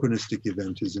 And a synchronistic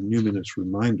event is a numinous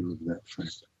reminder of that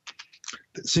fact.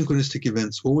 Synchronistic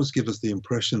events always give us the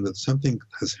impression that something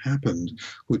has happened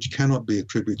which cannot be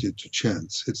attributed to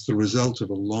chance. It's the result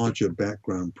of a larger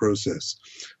background process,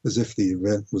 as if the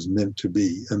event was meant to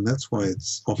be, and that's why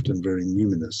it's often very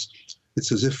numinous.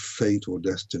 It's as if fate or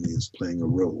destiny is playing a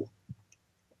role.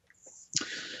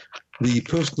 The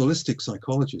personalistic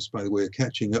psychologists, by the way, are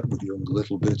catching up with Jung a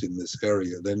little bit in this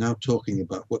area. They're now talking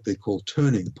about what they call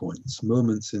turning points,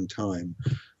 moments in time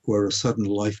where a sudden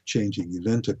life-changing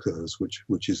event occurs,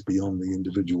 which is beyond the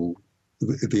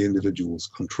individual's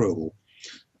control.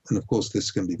 And of course,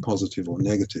 this can be positive or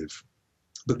negative.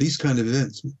 But these kind of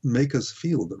events make us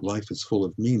feel that life is full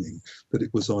of meaning, that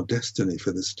it was our destiny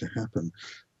for this to happen.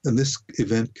 And this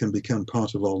event can become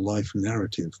part of our life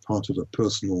narrative, part of a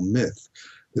personal myth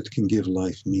that can give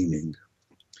life meaning.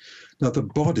 Now, the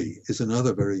body is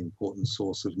another very important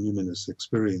source of numinous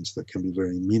experience that can be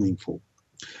very meaningful.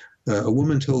 A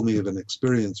woman told me of an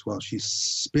experience while she's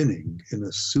spinning in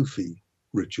a Sufi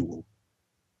ritual.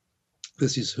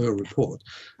 This is her report.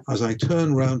 As I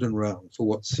turn round and round for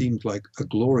what seemed like a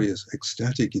glorious,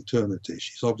 ecstatic eternity,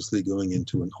 she's obviously going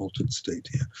into an altered state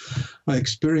here, I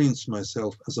experienced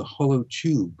myself as a hollow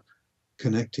tube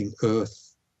connecting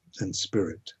earth and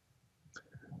spirit.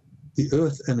 The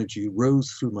earth energy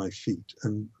rose through my feet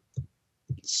and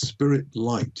spirit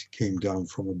light came down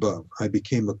from above. I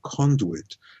became a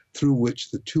conduit through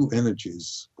which the two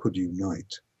energies could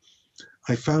unite.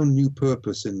 I found new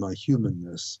purpose in my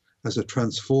humanness as a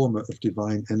transformer of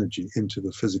divine energy into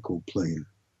the physical plane.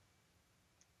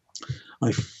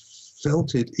 I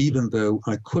felt it even though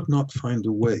I could not find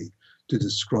a way to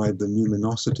describe the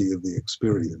numinosity of the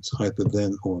experience, either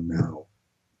then or now.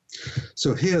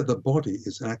 So here the body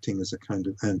is acting as a kind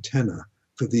of antenna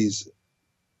for these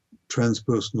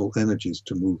transpersonal energies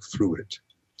to move through it.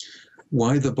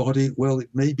 Why the body? Well, it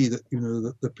may be that,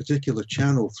 the particular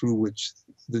channel through which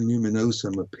the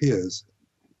numinosum appears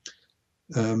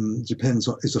depends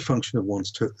on, is a function of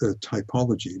one's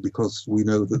typology, because we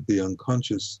know that the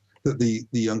unconscious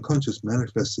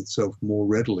manifests itself more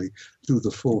readily through the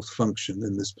fourth function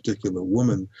in this particular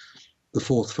woman. The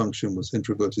fourth function was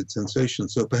introverted sensation,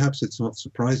 so perhaps it's not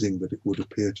surprising that it would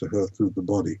appear to her through the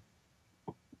body.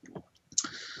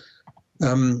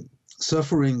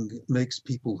 Suffering makes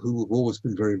people who have always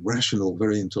been very rational,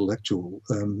 very intellectual,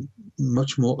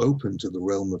 much more open to the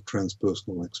realm of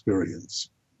transpersonal experience.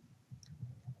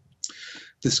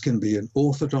 This can be an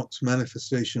orthodox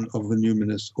manifestation of the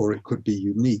numinous, or it could be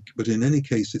unique, but in any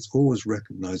case, it's always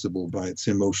recognizable by its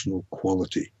emotional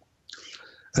quality.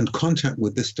 And contact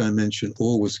with this dimension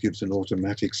always gives an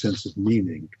automatic sense of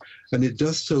meaning. And it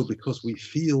does so because we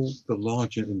feel the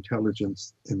larger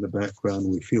intelligence in the background,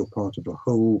 we feel part of a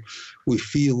whole, we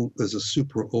feel there's a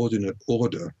supraordinate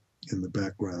order in the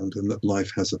background and that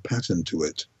life has a pattern to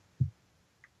it.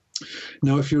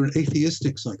 Now, if you're an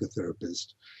atheistic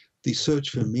psychotherapist, the search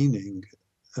for meaning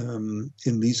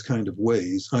in these kind of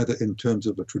ways, either in terms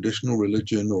of a traditional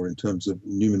religion or in terms of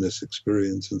numinous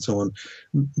experience and so on,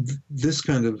 this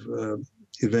kind of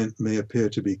event may appear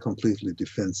to be completely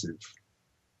defensive.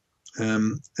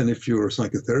 And if you're a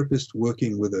psychotherapist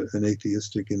working with an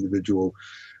atheistic individual,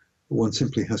 one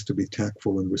simply has to be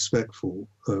tactful and respectful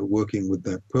working with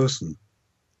that person.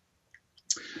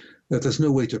 That there's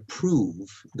no way to prove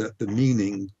that the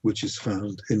meaning which is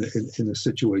found in a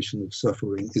situation of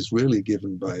suffering is really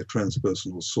given by a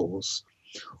transpersonal source,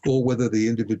 or whether the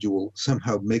individual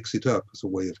somehow makes it up as a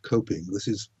way of coping. This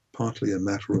is partly a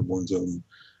matter of one's own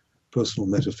personal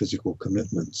metaphysical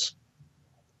commitments.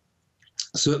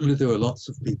 Certainly there are lots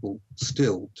of people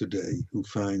still today who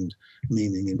find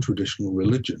meaning in traditional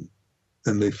religion.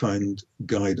 and they find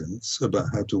guidance about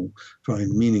how to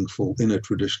find meaningful in a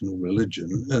traditional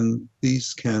religion, and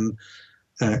these can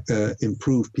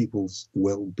improve people's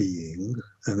well-being.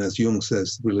 And as Jung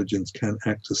says, religions can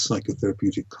act as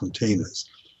psychotherapeutic containers.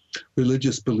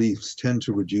 Religious beliefs tend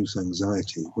to reduce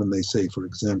anxiety when they say, for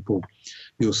example,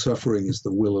 your suffering is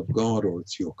the will of God, or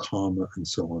it's your karma, and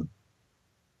so on.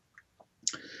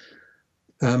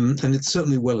 And it's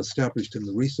certainly well established in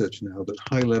the research now that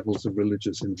high levels of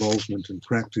religious involvement and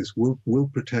practice will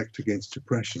protect against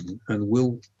depression and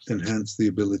will enhance the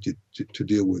ability to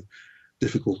deal with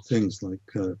difficult things like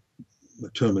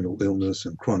terminal illness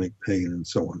and chronic pain and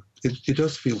so on. It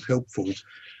does feel helpful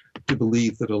to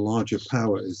believe that a larger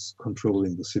power is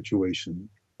controlling the situation.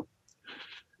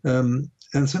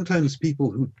 And sometimes people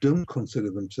who don't consider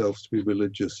themselves to be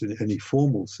religious in any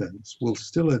formal sense will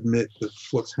still admit that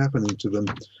what's happening to them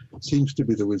seems to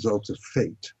be the result of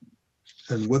fate.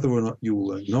 And whether or not you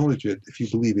will acknowledge it, if you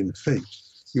believe in fate,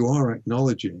 you are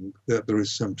acknowledging that there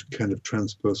is some kind of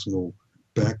transpersonal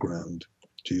background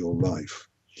to your life.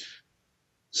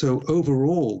 So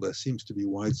overall, there seems to be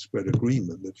widespread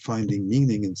agreement that finding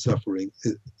meaning in suffering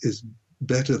is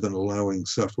better than allowing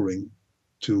suffering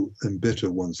to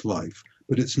embitter one's life,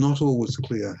 but it's not always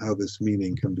clear how this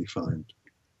meaning can be found.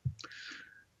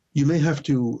 You may have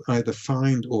to either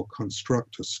find or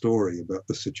construct a story about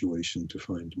the situation to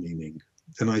find meaning.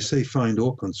 And I say find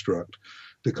or construct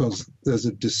because there's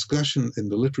a discussion in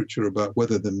the literature about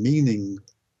whether the meaning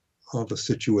of a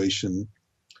situation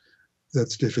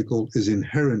that's difficult is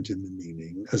inherent in the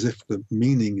meaning, as if the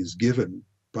meaning is given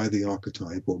by the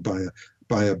archetype or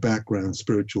by a background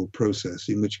spiritual process,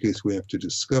 in which case we have to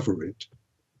discover it,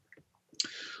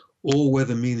 or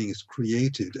whether meaning is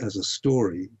created as a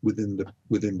story within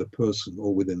the person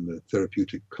or within the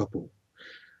therapeutic couple.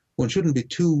 One shouldn't be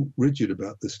too rigid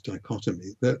about this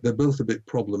dichotomy. They're both a bit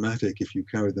problematic if you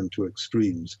carry them to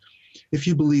extremes. If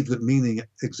you believe that meaning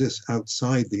exists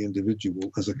outside the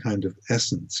individual as a kind of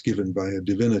essence given by a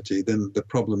divinity, then the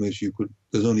problem is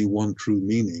there's only one true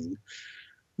meaning,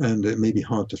 and it may be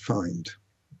hard to find.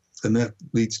 And that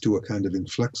leads to a kind of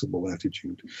inflexible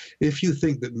attitude. If you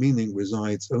think that meaning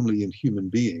resides only in human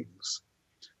beings,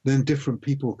 then different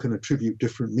people can attribute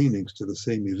different meanings to the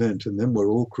same event, and then we're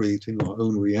all creating our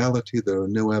own reality. There are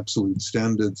no absolute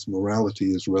standards,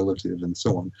 morality is relative, and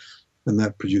so on, and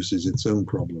that produces its own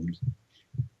problems.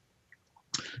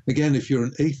 Again, if you're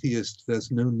an atheist,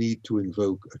 there's no need to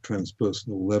invoke a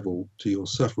transpersonal level to your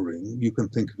suffering. You can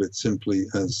think of it simply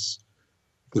as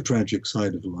the tragic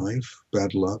side of life,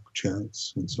 bad luck,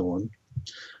 chance, and so on.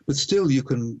 But still, you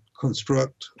can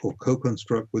construct or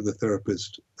co-construct with the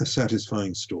therapist a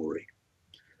satisfying story.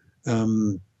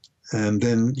 And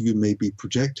then you may be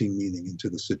projecting meaning into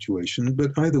the situation,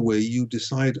 but either way, you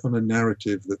decide on a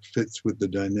narrative that fits with the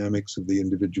dynamics of the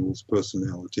individual's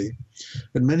personality.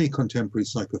 And many contemporary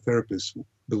psychotherapists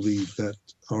believe that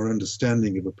our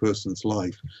understanding of a person's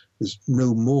life is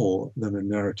no more than a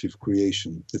narrative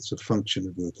creation. It's a function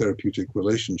of the therapeutic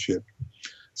relationship.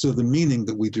 So the meaning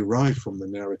that we derive from the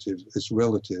narrative is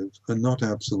relative and not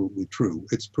absolutely true.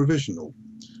 It's provisional,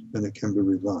 and it can be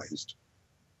revised.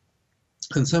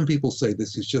 And some people say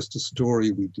this is just a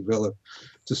story we develop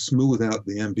to smooth out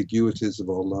the ambiguities of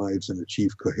our lives and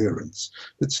achieve coherence.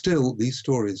 But still, these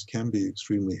stories can be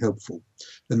extremely helpful.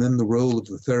 And then the role of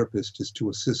the therapist is to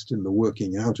assist in the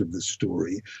working out of this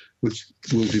story, which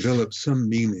will develop some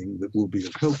meaning that will be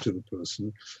of help to the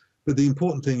person. But the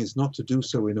important thing is not to do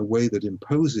so in a way that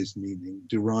imposes meaning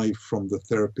derived from the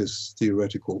therapist's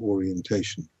theoretical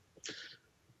orientation.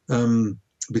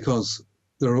 Because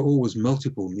there are always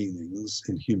multiple meanings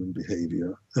in human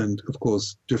behavior, and of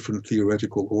course, different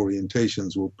theoretical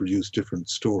orientations will produce different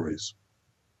stories.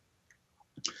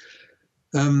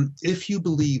 If you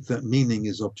believe that meaning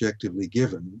is objectively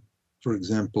given, for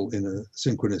example, in a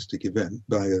synchronistic event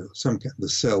by the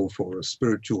self or a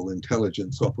spiritual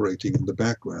intelligence operating in the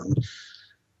background,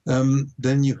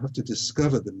 then you have to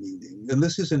discover the meaning. And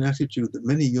this is an attitude that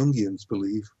many Jungians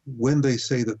believe when they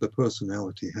say that the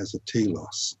personality has a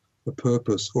telos, a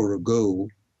purpose or a goal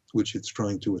which it's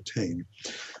trying to attain.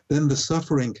 Then the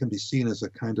suffering can be seen as a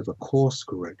kind of a course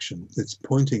correction. It's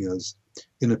pointing us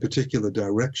in a particular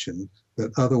direction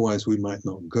that otherwise we might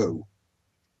not go.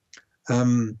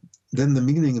 Then the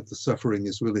meaning of the suffering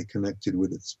is really connected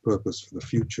with its purpose for the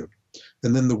future.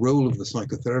 And then the role of the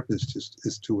psychotherapist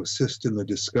is to assist in the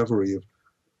discovery of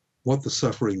what the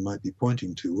suffering might be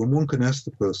pointing to. And one can ask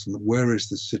the person, where is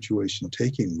this situation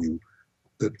taking you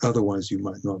that otherwise you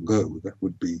might not go? That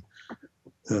would be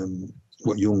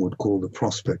what Jung would call the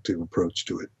prospective approach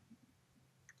to it.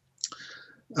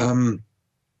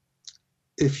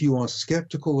 if you are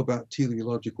skeptical about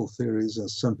teleological theories,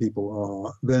 as some people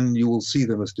are, then you will see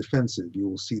them as defensive. You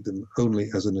will see them only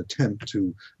as an attempt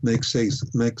to make sense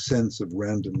of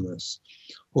randomness,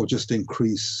 or just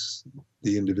increase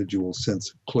the individual's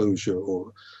sense of closure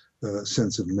or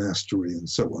sense of mastery and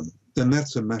so on. And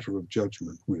that's a matter of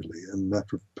judgment, really, and a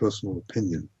matter of personal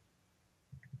opinion.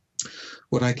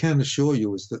 What I can assure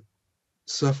you is that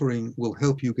suffering will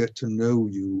help you get to know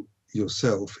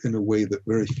yourself in a way that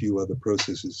very few other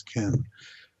processes can.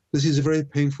 This is a very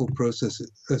painful process,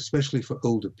 especially for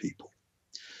older people,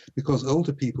 because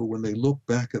older people, when they look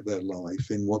back at their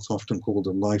life in what's often called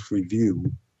a life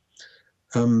review,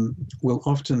 will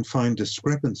often find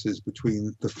discrepancies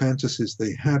between the fantasies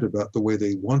they had about the way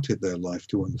they wanted their life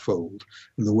to unfold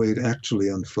and the way it actually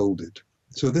unfolded.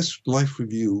 So this life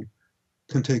review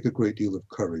can take a great deal of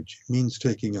courage. It means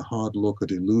taking a hard look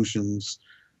at illusions.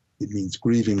 It means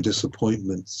grieving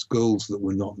disappointments, goals that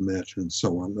were not met, and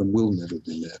so on, and will never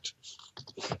be met.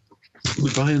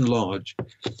 But by and large,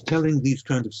 telling these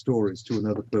kind of stories to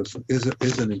another person is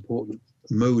an important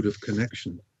mode of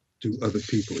connection to other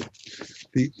people.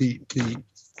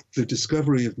 The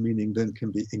discovery of meaning then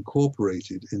can be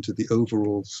incorporated into the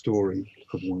overall story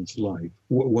of one's life.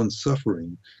 One's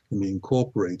suffering can be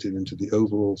incorporated into the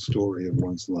overall story of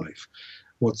one's life,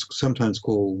 what's sometimes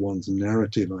called one's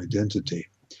narrative identity.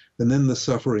 And then the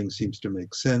suffering seems to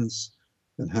make sense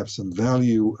and have some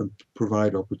value and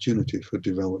provide opportunity for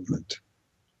development.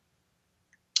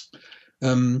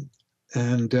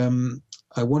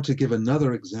 I want to give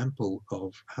another example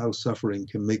of how suffering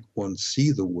can make one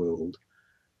see the world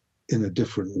in a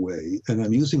different way. And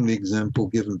I'm using the example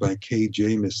given by Kay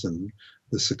Jamieson,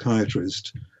 the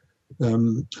psychiatrist,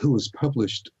 who has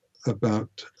published about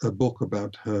a book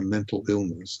about her mental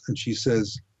illness. And she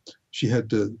says she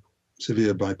had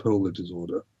severe bipolar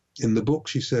disorder. In the book,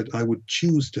 she said, "I would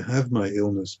choose to have my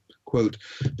illness, quote,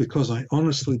 because I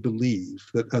honestly believe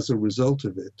that as a result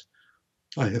of it,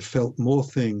 I have felt more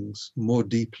things more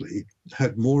deeply,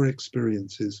 had more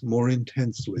experiences more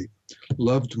intensely,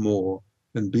 loved more,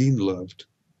 and been loved.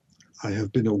 I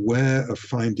have been aware of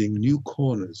finding new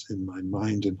corners in my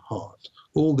mind and heart.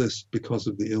 All this because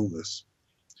of the illness."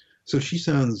 So she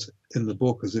sounds in the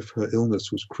book as if her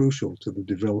illness was crucial to the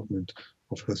development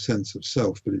of her sense of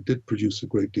self, but it did produce a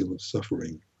great deal of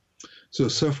suffering. So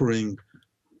suffering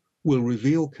will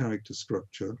reveal character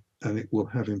structure, and it will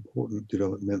have important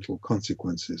developmental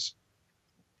consequences.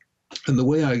 And the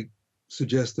way I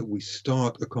suggest that we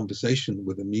start a conversation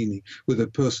with a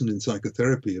person in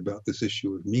psychotherapy about this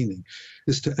issue of meaning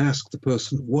is to ask the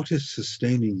person, what is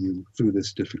sustaining you through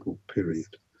this difficult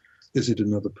period? Is it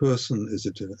another person? Is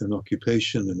it an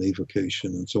occupation, an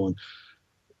avocation, and so on?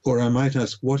 Or I might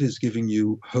ask, what is giving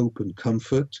you hope and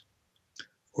comfort?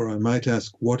 Or I might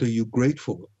ask, what are you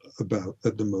grateful about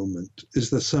at the moment? Is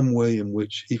there some way in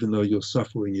which, even though you're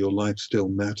suffering, your life still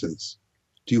matters?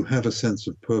 Do you have a sense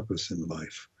of purpose in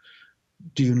life?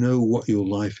 Do you know what your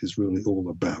life is really all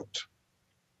about?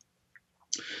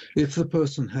 If the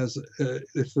patient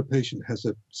has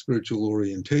a spiritual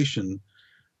orientation,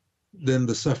 then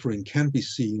the suffering can be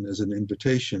seen as an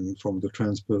invitation from the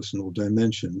transpersonal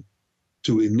dimension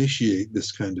to initiate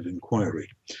this kind of inquiry.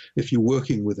 If you're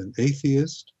working with an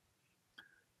atheist,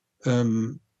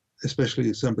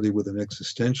 especially somebody with an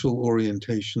existential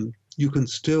orientation, you can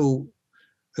still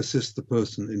assist the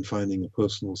person in finding a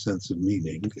personal sense of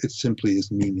meaning. It simply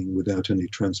is meaning without any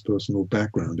transpersonal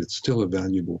background. It's still a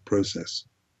valuable process.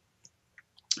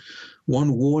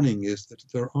 One warning is that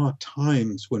there are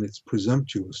times when it's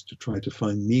presumptuous to try to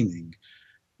find meaning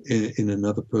in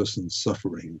another person's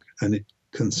suffering. And it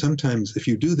can sometimes, if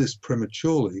you do this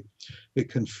prematurely, it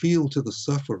can feel to the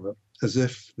sufferer as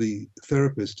if the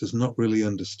therapist does not really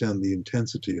understand the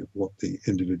intensity of what the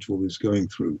individual is going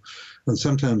through. And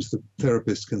sometimes the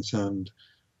therapist can sound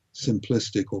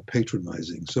simplistic or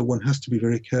patronizing. So one has to be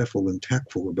very careful and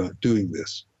tactful about doing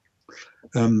this.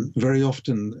 Very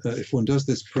often, if one does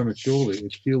this prematurely,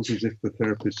 it feels as if the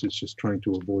therapist is just trying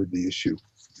to avoid the issue.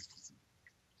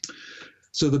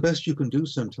 So the best you can do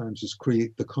sometimes is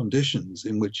create the conditions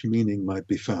in which meaning might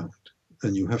be found.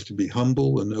 And you have to be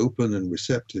humble and open and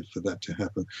receptive for that to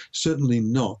happen. Certainly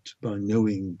not by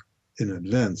knowing in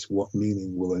advance what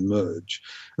meaning will emerge,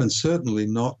 and certainly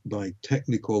not by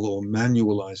technical or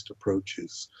manualized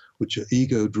approaches, which are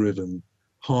ego-driven,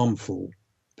 harmful.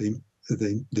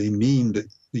 They mean that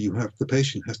the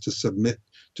patient has to submit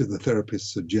to the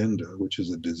therapist's agenda, which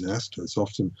is a disaster. It's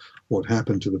often what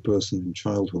happened to the person in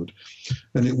childhood.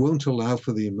 And it won't allow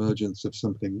for the emergence of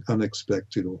something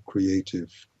unexpected or creative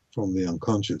from the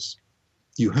unconscious.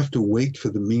 You have to wait for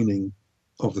the meaning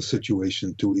of the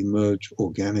situation to emerge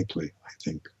organically, I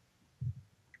think.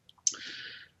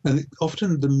 And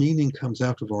often the meaning comes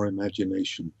out of our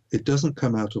imagination. It doesn't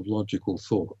come out of logical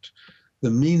thought. The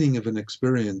meaning of an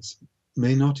experience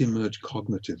may not emerge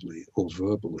cognitively or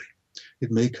verbally.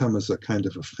 It may come as a kind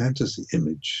of a fantasy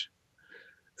image.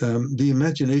 The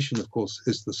imagination, of course,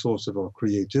 is the source of our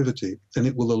creativity, and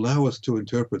it will allow us to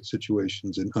interpret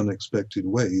situations in unexpected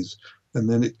ways, and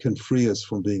then it can free us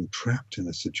from being trapped in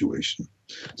a situation.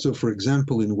 So, for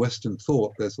example, in Western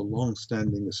thought, there's a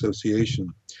long-standing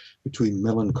association between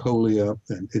melancholia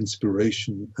and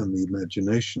inspiration and the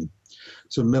imagination.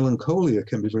 So melancholia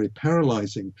can be very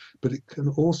paralyzing, but it can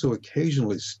also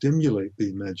occasionally stimulate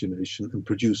the imagination and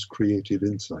produce creative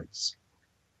insights.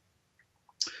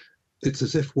 It's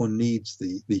as if one needs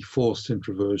the forced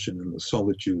introversion and the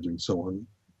solitude and so on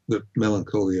that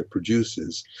melancholia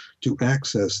produces to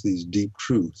access these deep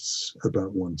truths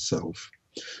about oneself.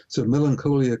 So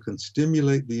melancholia can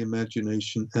stimulate the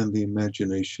imagination, and the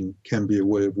imagination can be a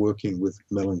way of working with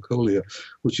melancholia,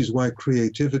 which is why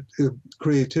creativity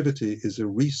is a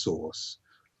resource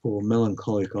for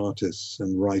melancholic artists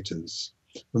and writers,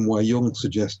 and why Jung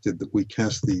suggested that we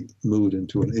cast the mood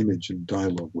into an image and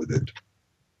dialogue with it.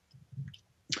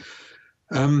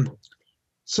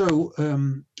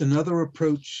 Another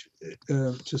approach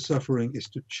to suffering is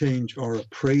to change our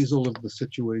appraisal of the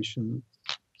situation.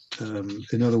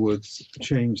 In other words,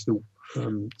 change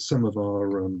some of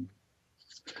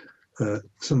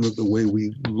the way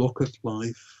we look at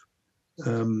life,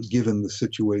 given the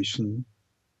situation.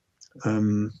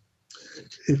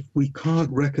 If we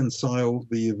can't reconcile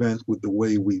the event with the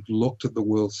way we've looked at the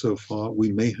world so far,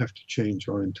 we may have to change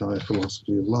our entire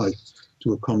philosophy of life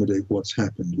to accommodate what's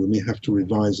happened. We may have to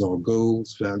revise our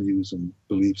goals, values, and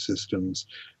belief systems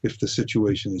if the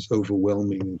situation is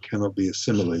overwhelming and cannot be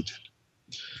assimilated.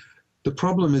 The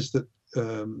problem is that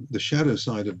the shadow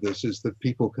side of this is that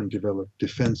people can develop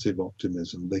defensive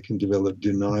optimism. They can develop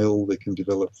denial. They can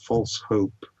develop false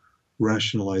hope,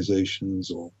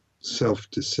 rationalizations, or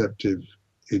self-deceptive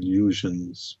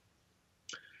illusions.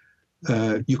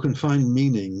 You can find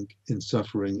meaning in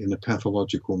suffering in a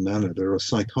pathological manner. There are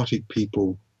psychotic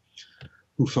people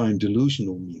who find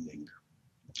delusional meaning,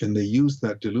 and they use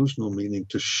that delusional meaning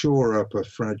to shore up a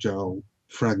fragile,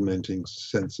 fragmenting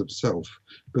sense of self.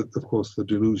 But of course, the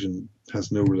delusion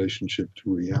has no relationship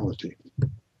to reality.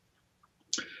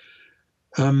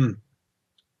 There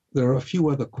are a few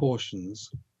other cautions.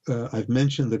 I've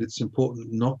mentioned that it's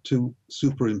important not to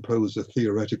superimpose a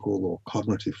theoretical or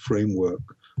cognitive framework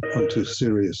onto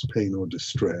serious pain or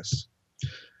distress.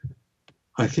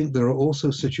 I think there are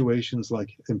also situations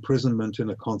like imprisonment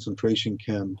in a concentration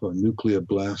camp, or nuclear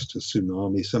blast, a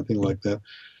tsunami, something like that,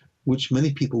 which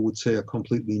many people would say are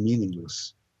completely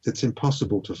meaningless. It's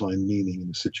impossible to find meaning in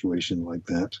a situation like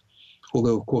that.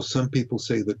 Although, of course, some people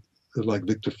say that, like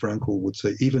Viktor Frankl would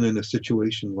say, even in a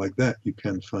situation like that, you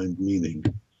can find meaning.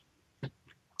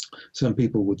 Some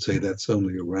people would say that's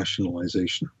only a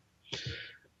rationalization.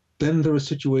 Then there are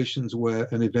situations where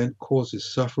an event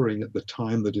causes suffering at the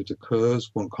time that it occurs.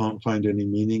 One can't find any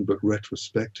meaning, but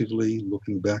retrospectively,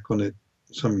 looking back on it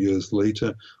some years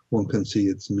later, one can see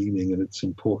its meaning and it's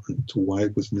important to why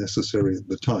it was necessary at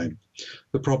the time.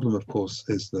 The problem, of course,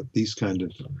 is that these kind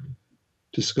of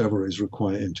discoveries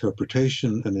require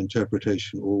interpretation, and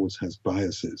interpretation always has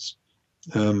biases.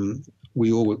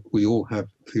 We all have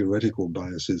theoretical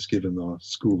biases given our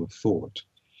school of thought,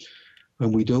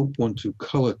 and we don't want to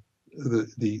color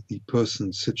the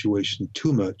person's situation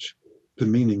too much, the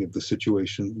meaning of the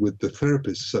situation, with the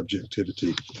therapist's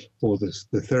subjectivity or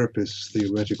the therapist's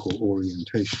theoretical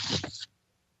orientation.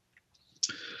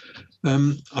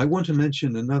 I want to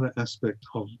mention another aspect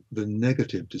of the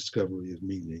negative discovery of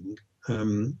meaning,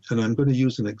 and I'm going to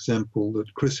use an example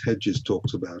that Chris Hedges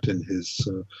talks about in his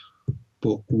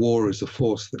book, War is a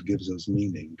Force That Gives Us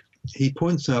Meaning. He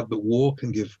points out that war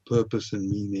can give purpose and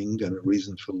meaning and a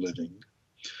reason for living,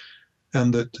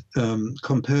 and that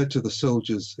compared to the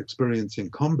soldier's experience in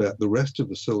combat, the rest of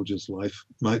the soldier's life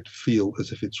might feel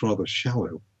as if it's rather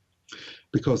shallow,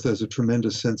 because there's a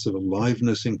tremendous sense of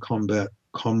aliveness in combat,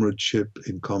 comradeship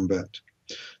in combat.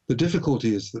 The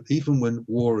difficulty is that even when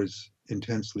war is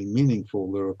intensely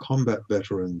meaningful, there are combat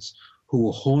veterans who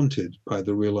are haunted by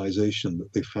the realization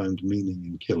that they found meaning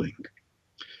in killing.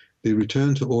 They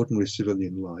return to ordinary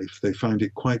civilian life. They find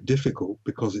it quite difficult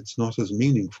because it's not as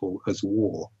meaningful as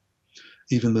war,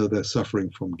 even though they're suffering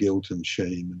from guilt and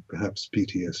shame and perhaps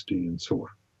PTSD and so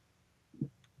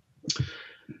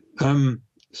on.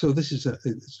 So this is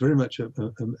it's very much a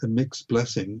mixed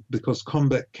blessing, because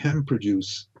combat can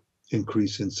produce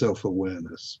increase in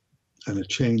self-awareness. and a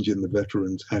change in the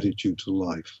veteran's attitude to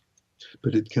life.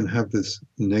 But it can have this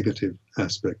negative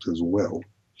aspect as well.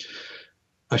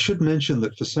 I should mention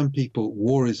that for some people,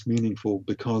 war is meaningful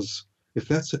because if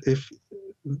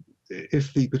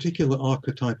the particular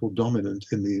archetypal dominant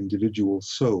in the individual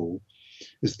soul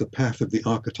is the path of the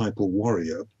archetypal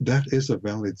warrior, that is a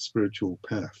valid spiritual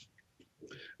path.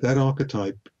 That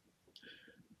archetype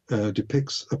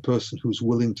depicts a person who's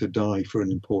willing to die for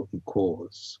an important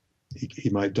cause. He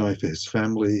might die for his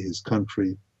family, his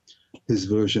country, his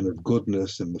version of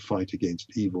goodness in the fight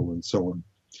against evil, and so on.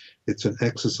 It's an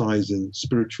exercise in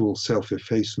spiritual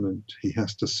self-effacement. He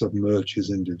has to submerge his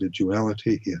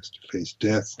individuality. He has to face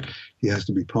death. He has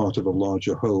to be part of a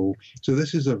larger whole. So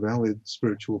this is a valid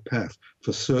spiritual path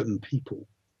for certain people.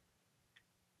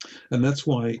 And that's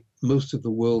why most of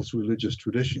the world's religious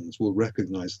traditions will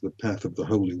recognize the path of the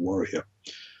holy warrior.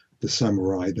 The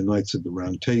samurai, the Knights of the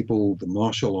Round Table, the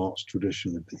martial arts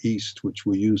tradition of the East, which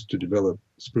were used to develop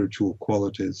spiritual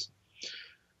qualities.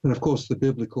 And of course, the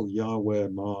biblical Yahweh,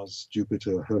 Mars,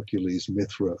 Jupiter, Hercules,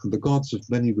 Mithra, and the gods of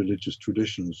many religious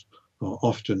traditions are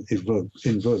often invoked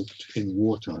in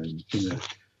wartime.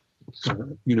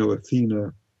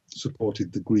 Athena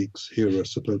supported the Greeks, Hera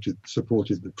supported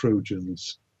the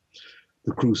Trojans.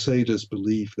 The Crusaders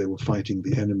believed they were fighting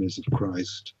the enemies of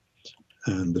Christ.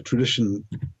 And the tradition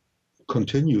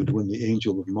continued when the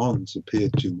Angel of Mons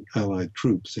appeared to Allied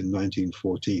troops in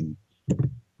 1914.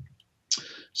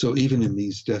 So even in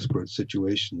these desperate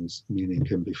situations, meaning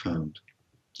can be found.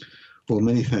 Well,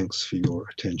 many thanks for your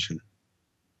attention.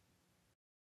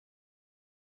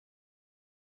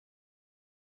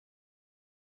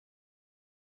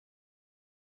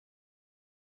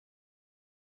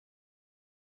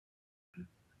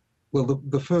 Well,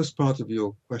 the first part of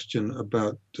your question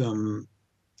about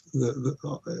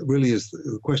really is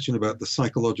the question about the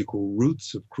psychological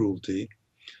roots of cruelty,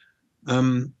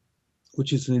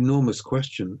 which is an enormous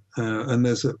question, and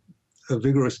there's a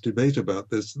vigorous debate about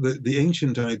this. The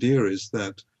ancient idea is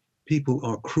that people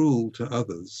are cruel to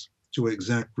others to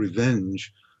exact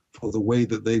revenge for the way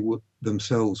that they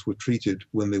themselves were treated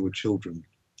when they were children.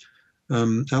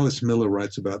 Alice Miller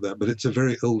writes about that, but it's a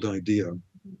very old idea.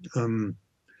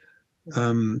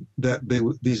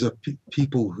 That these are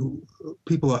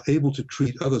people are able to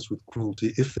treat others with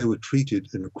cruelty if they were treated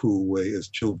in a cruel way as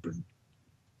children.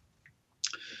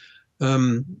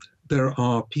 There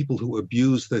are people who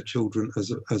abuse their children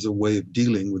as a way of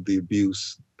dealing with the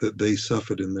abuse that they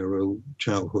suffered in their own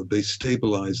childhood. They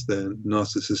stabilize their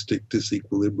narcissistic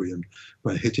disequilibrium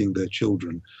by hitting their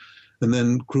children. And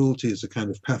then cruelty is a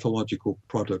kind of pathological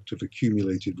product of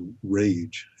accumulated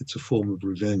rage. It's a form of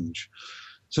revenge.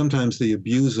 Sometimes the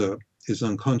abuser is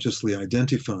unconsciously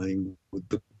identifying with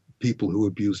the people who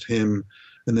abused him,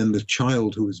 and then the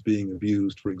child who is being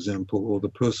abused, for example, or the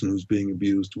person who's being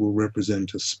abused will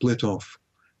represent a split-off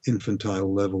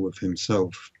infantile level of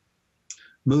himself.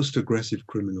 Most aggressive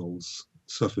criminals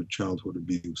suffered childhood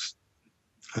abuse.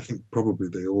 I think probably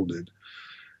they all did.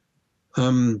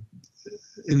 In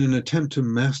an attempt to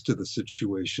master the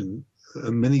situation,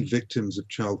 many victims of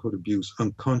childhood abuse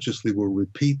unconsciously will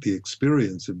repeat the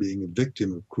experience of being a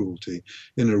victim of cruelty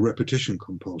in a repetition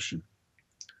compulsion.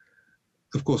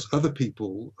 Of course, other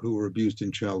people who were abused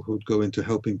in childhood go into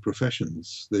helping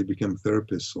professions. They become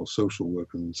therapists or social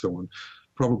workers and so on,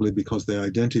 probably because they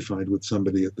identified with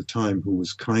somebody at the time who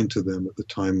was kind to them at the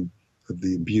time of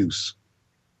the abuse.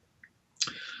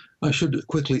 I should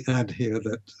quickly add here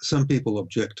that some people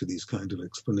object to these kind of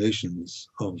explanations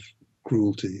of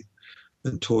cruelty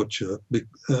and torture,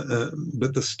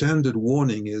 but the standard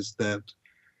warning is that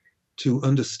to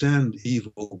understand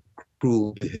evil,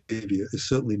 cruel behavior is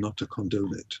certainly not to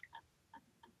condone it.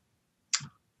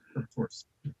 Of course.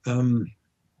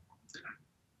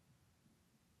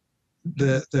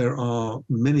 There are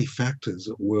many factors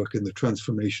at work in the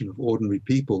transformation of ordinary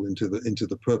people into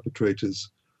the perpetrators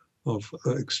of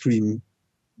extreme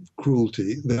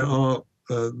cruelty. There are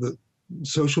the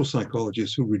social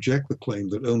psychologists who reject the claim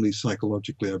that only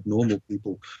psychologically abnormal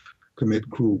people commit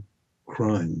cruel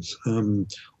crimes.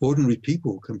 Ordinary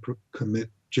people can commit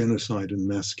genocide and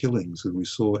mass killings, as we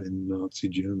saw in Nazi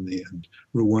Germany and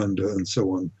Rwanda and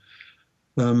so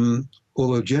on.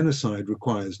 Although genocide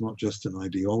requires not just an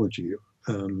ideology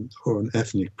or an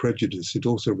ethnic prejudice, it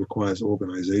also requires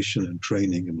organization and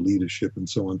training and leadership and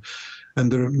so on.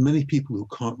 And there are many people who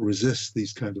can't resist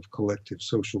these kind of collective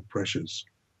social pressures.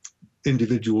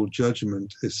 Individual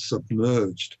judgment is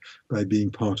submerged by being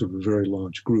part of a very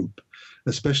large group,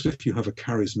 especially if you have a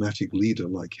charismatic leader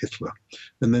like Hitler.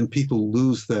 And then people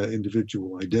lose their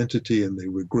individual identity and they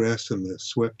regress and they're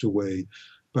swept away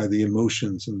by the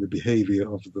emotions and the behavior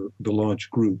of the large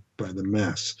group, by the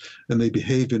mass, and they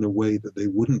behave in a way that they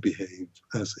wouldn't behave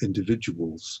as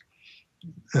individuals.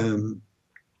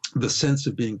 The sense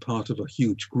of being part of a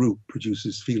huge group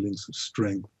produces feelings of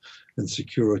strength and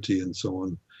security and so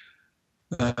on.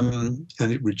 And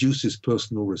it reduces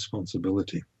personal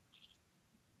responsibility.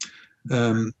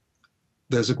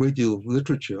 There's a great deal of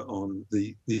literature on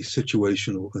the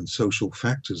situational and social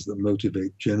factors that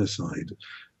motivate genocide.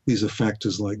 These are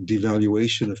factors like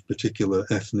devaluation of particular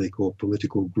ethnic or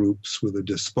political groups with a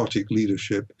despotic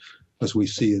leadership, as we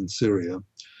see in Syria,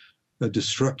 a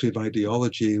destructive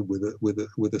ideology with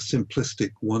a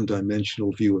simplistic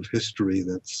one-dimensional view of history.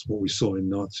 That's what we saw in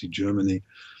Nazi Germany.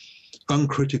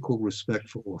 Uncritical respect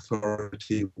for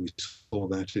authority. We saw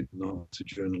that in Nazi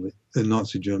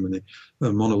Germany,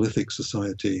 a monolithic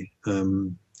society,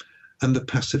 and the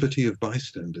passivity of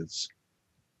bystanders.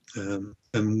 And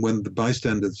when the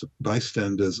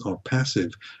bystanders are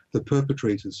passive, the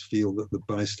perpetrators feel that the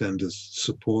bystanders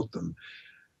support them.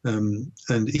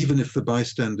 And even if the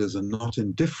bystanders are not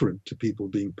indifferent to people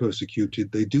being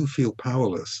persecuted, they do feel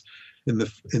powerless in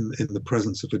the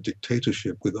presence of a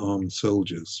dictatorship with armed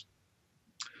soldiers.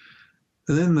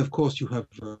 And then, of course, you have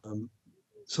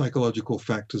psychological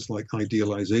factors like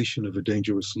idealization of a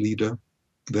dangerous leader.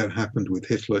 That happened with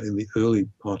Hitler in the early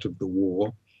part of the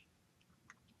war.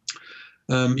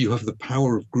 You have the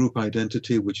power of group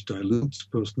identity, which dilutes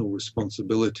personal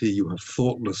responsibility. You have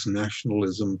thoughtless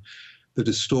nationalism, the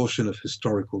distortion of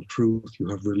historical truth. You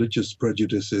have religious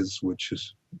prejudices, which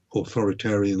is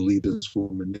authoritarian leaders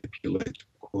will manipulate,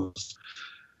 of course.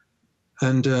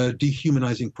 And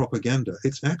dehumanizing propaganda.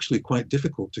 It's actually quite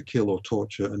difficult to kill or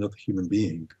torture another human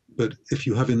being. But if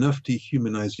you have enough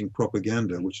dehumanizing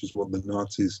propaganda, which is what the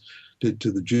Nazis did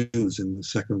to the Jews in the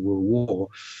Second World War,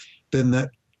 then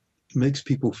that makes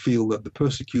people feel that the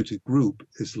persecuted group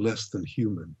is less than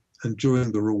human. And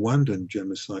during the Rwandan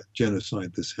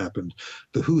genocide this happened.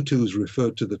 The Hutus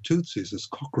referred to the Tutsis as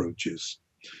cockroaches.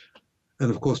 And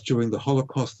of course, during the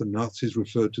Holocaust, the Nazis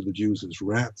referred to the Jews as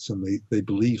rats, and they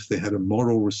believed they had a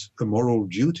moral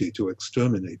duty to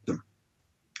exterminate them.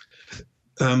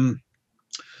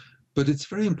 But it's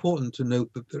very important to note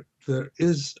that there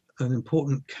is an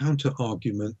important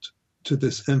counter-argument to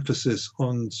this emphasis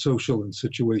on social and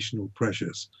situational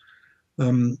pressures.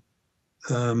 In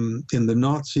the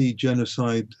Nazi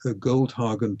genocide,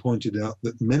 Goldhagen pointed out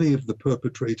that many of the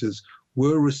perpetrators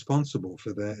were responsible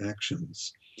for their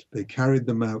actions. They carried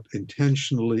them out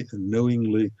intentionally and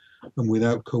knowingly and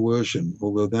without coercion,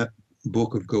 although that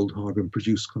book of Goldhagen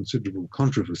produced considerable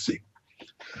controversy.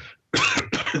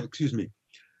 Excuse me.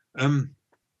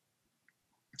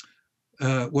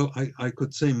 Well, I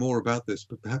could say more about this,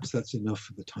 but perhaps that's enough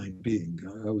for the time being.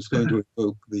 I was going to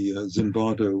evoke the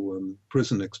Zimbardo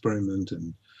prison experiment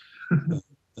and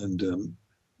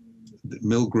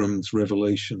Milgram's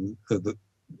revelation that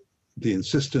the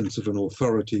insistence of an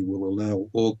authority will allow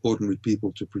all ordinary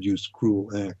people to produce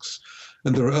cruel acts.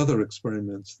 And there are other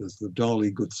experiments. There's the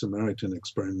Dali Good Samaritan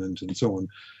experiment and so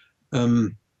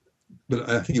on. But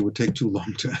I think it would take too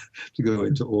long to go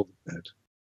into all of that.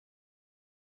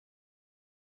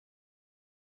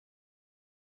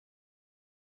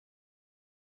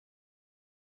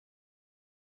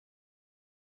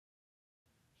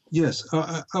 Yes.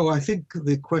 I think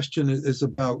the question is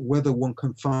about whether one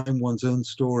can find one's own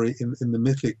story in the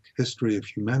mythic history of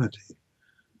humanity,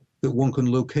 that one can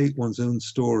locate one's own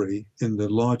story in the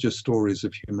larger stories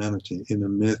of humanity, in a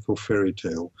myth or fairy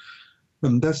tale.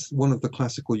 And that's one of the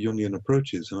classical Jungian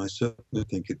approaches, and I certainly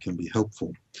think it can be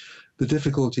helpful. The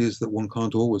difficulty is that one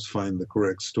can't always find the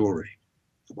correct story.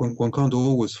 One can't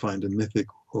always find a mythic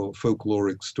or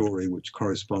folkloric story which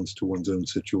corresponds to one's own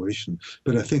situation.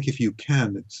 But I think if you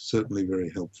can, it's certainly very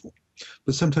helpful.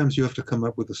 But sometimes you have to come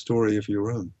up with a story of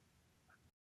your own.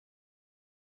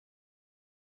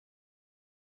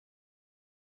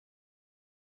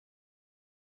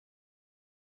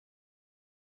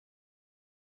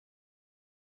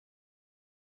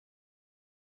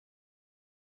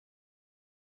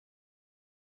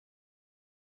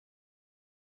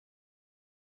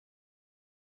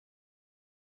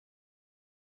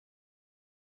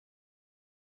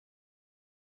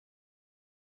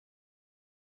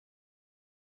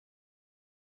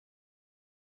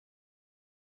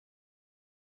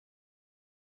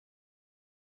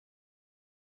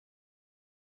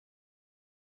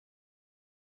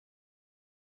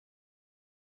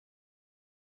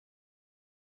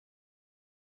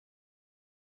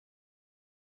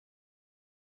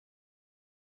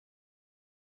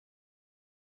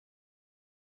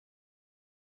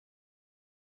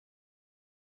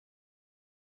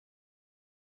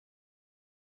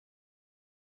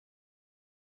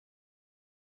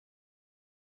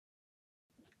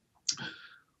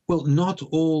 Well, not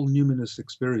all numinous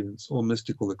experience or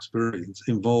mystical experience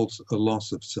involves a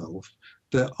loss of self.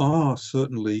 There are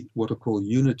certainly what are called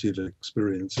unitive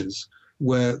experiences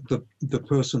where the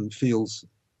person feels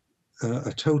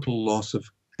a total loss of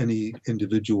any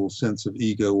individual sense of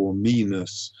ego or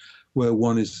me-ness, where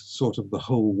one is sort of the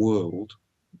whole world,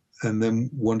 and then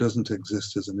one doesn't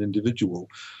exist as an individual.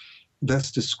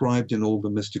 That's described in all the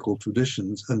mystical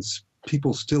traditions, and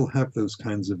people still have those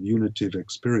kinds of unitive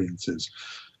experiences.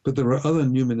 But there are other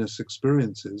numinous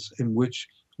experiences in which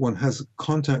one has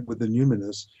contact with the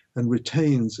numinous and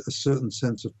retains a certain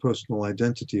sense of personal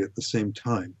identity at the same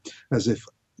time, as if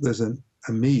there's a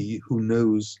me who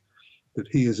knows that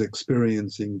he is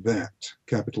experiencing that,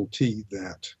 capital T,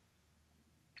 that.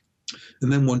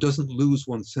 And then one doesn't lose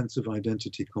one's sense of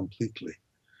identity completely.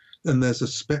 And there's a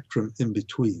spectrum in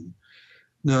between.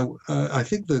 Now, I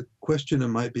think the questioner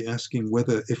might be asking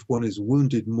whether if one is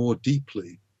wounded more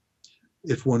deeply,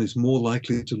 if one is more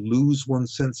likely to lose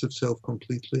one's sense of self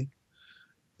completely.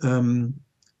 I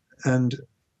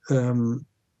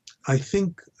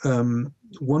think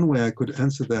one way I could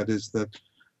answer that is that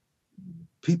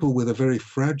people with a very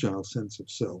fragile sense of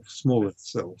self, smaller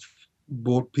self,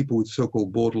 people with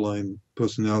so-called borderline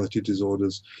personality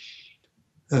disorders,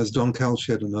 as Don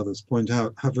Kalshed and others point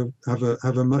out, have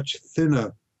a much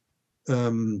thinner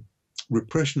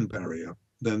repression barrier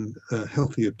than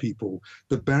healthier people.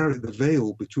 The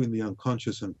veil between the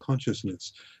unconscious and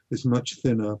consciousness is much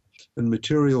thinner, and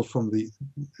material from the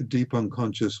deep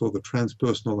unconscious or the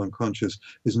transpersonal unconscious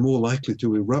is more likely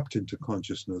to erupt into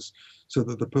consciousness, so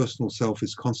that the personal self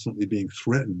is constantly being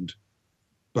threatened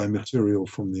by material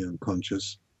from the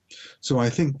unconscious. So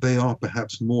I think they are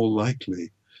perhaps more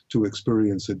likely to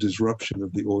experience a disruption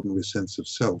of the ordinary sense of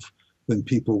self than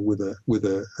people with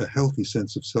a healthy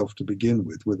sense of self to begin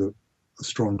with a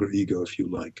stronger ego, if you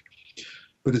like.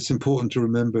 But it's important to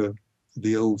remember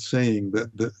the old saying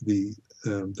that the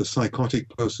psychotic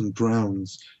person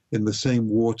drowns in the same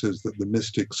waters that the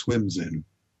mystic swims in.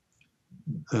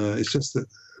 It's just that,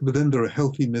 but then there are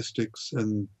healthy mystics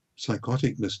and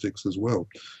psychotic mystics as well.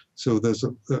 So there's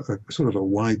a sort of a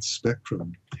wide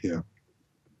spectrum here.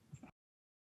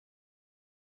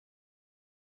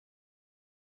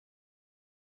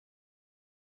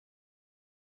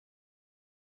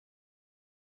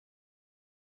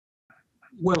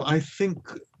 Well, I think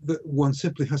that one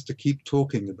simply has to keep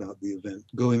talking about the event,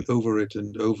 going over it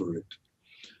and over it.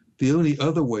 The only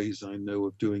other ways I know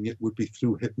of doing it would be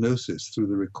through hypnosis, through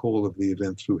the recall of the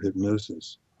event through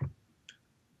hypnosis.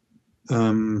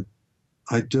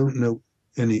 I don't know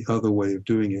any other way of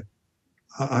doing it.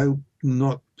 I'm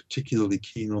not particularly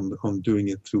keen on doing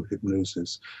it through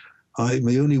hypnosis.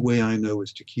 The only way I know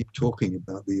is to keep talking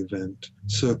about the event,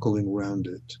 circling around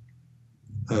it,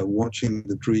 watching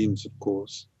the dreams, of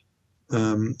course.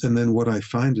 And then what I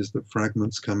find is that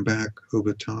fragments come back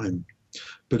over time.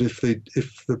 But if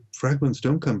the fragments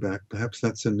don't come back, perhaps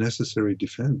that's a necessary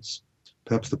defense.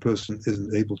 Perhaps the person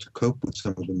isn't able to cope with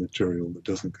some of the material that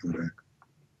doesn't come back.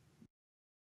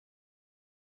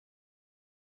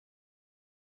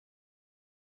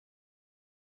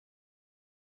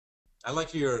 I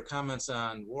like your comments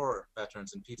on war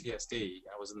veterans and PTSD.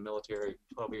 I was in the military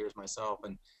 12 years myself,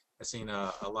 and I've seen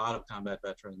a lot of combat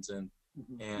veterans,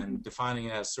 and defining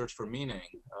it as search for meaning.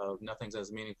 Nothing's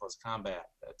as meaningful as combat.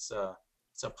 It's a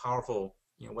powerful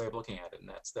way of looking at it, and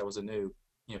that was a new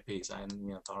piece. I hadn't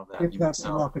thought of that. If that's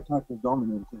an archetypal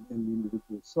dominant in the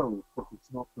individual soul, but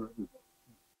it's not for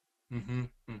everybody.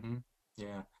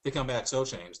 Yeah, they come back so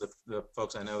changed. The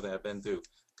folks I know that have been through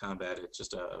combat, it's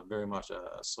just very much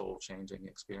a soul-changing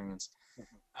experience.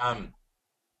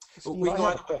 Steve,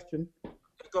 I have a question.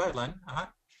 Go ahead, Len.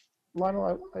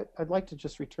 Lionel, I'd like to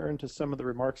just return to some of the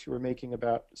remarks you were making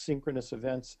about synchronous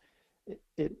events.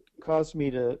 It caused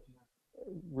me to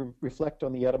reflect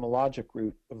on the etymologic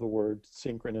root of the word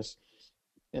synchronous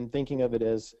and thinking of it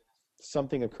as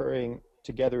something occurring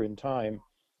together in time.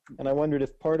 And I wondered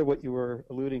if part of what you were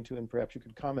alluding to, and perhaps you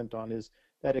could comment on, is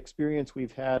that experience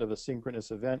we've had of a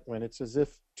synchronous event when it's as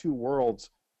if two worlds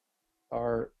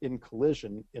are in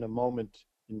collision in a moment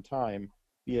in time,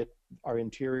 be it our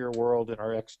interior world and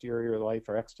our exterior life,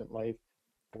 our extant life,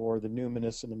 or the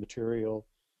numinous and the material.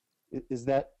 Is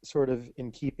that sort of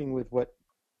in keeping with what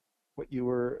you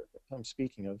were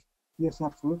speaking of? Yes,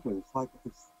 absolutely.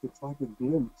 It's like a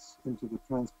glimpse into the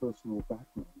transpersonal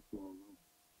background for our life.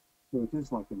 So it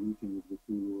is like a meeting of the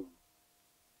two worlds.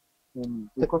 And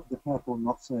we've got to be careful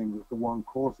not saying that the one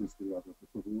causes the other,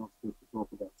 because we're not supposed to talk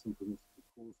about synchronicity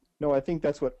causing. No, I think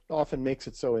that's what often makes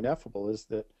it so ineffable, is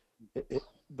that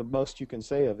the most you can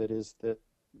say of it is that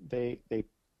they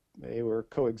were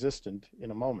coexistent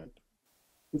in a moment.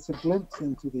 it's a glimpse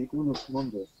into the unus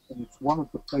mundus, and it's one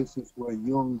of the places where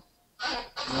Jung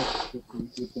works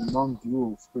with the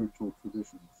non-dual spiritual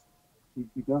traditions.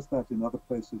 He does that in other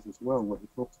places as well, where he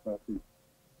talks about the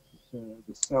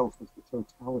self as the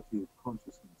totality of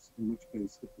consciousness, in which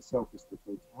case, if the self is the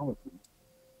totality,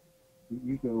 the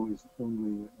ego is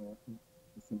only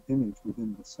it's an image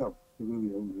within the self. It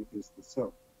really only is the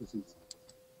self. This is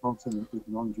consonant with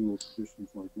non-dual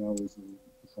traditions like Taoism,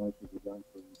 Advaita, Vedanta,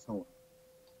 and so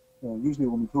on. Usually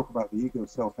when we talk about the ego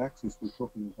self-axis, we're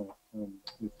talking about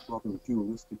this rather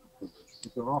dualistic approach.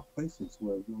 But there are places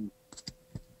where Jung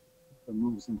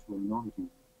moves into a non-dual.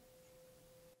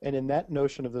 And in that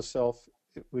notion of the self,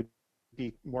 it would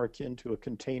be more akin to a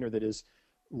container that is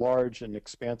large and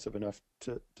expansive enough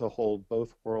to hold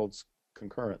both worlds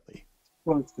concurrently.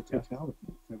 Well, it's the totality.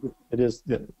 It's everything. It is.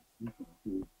 We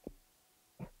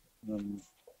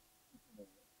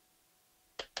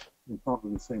can't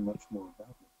really say much more about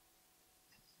it.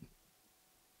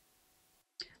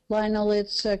 Lionel,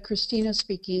 it's Christina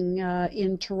speaking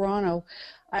in Toronto.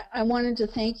 I wanted to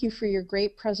thank you for your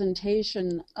great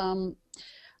presentation.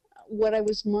 What I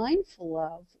was mindful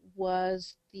of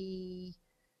was the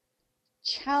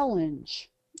challenge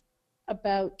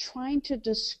about trying to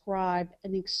describe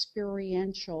an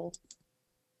experiential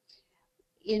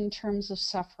in terms of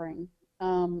suffering.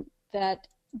 That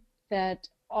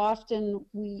often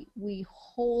we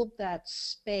hold that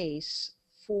space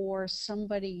for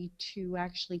somebody to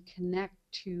actually connect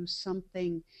to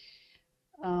something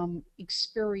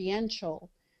experiential,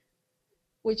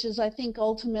 which is, I think,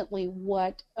 ultimately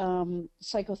what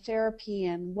psychotherapy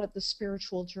and what the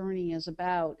spiritual journey is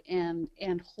about, and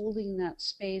holding that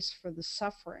space for the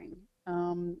suffering,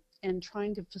 and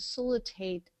trying to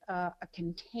facilitate a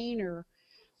container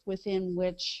within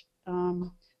which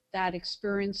that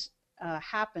experience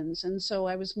happens. And so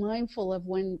I was mindful of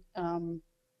when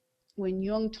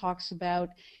Jung talks about,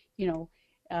 the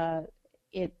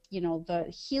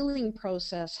healing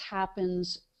process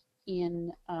happens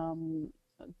in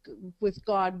with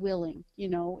God willing.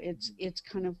 It's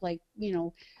kind of like,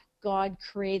 God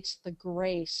creates the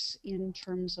grace in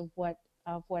terms of what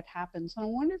happens. And I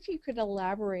wonder if you could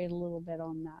elaborate a little bit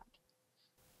on that.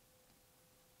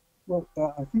 Well,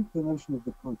 I think the notion of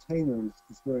the container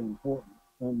is very important,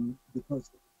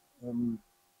 because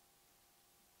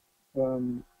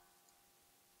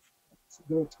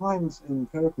there are times in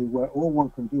therapy where all one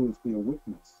can do is be a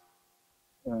witness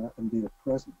and be a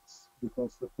presence,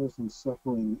 because the person's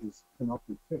suffering cannot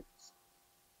be fixed.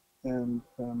 And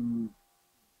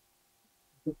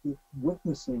but the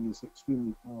witnessing is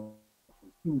extremely powerful.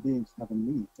 Human beings have a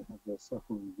need to have their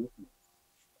suffering witnessed,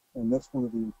 and that's one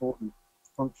of the important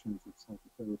functions of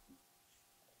psychotherapy.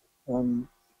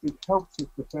 It helps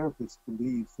if the therapist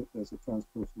believes that there's a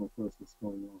transpersonal process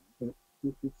going on, but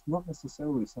it's not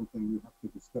necessarily something you have to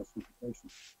discuss with the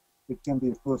patient. It can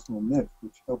be a personal myth,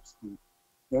 which helps the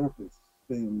therapist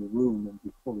stay in the room and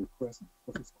be fully present,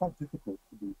 because it's quite difficult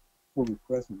to be fully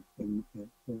present in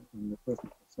the presence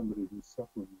of somebody who's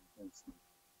suffering intensely.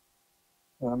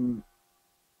 I'm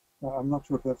not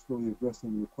sure if that's really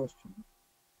addressing your question.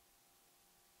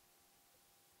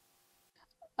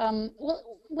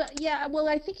 Well,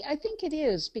 I think it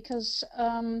is, because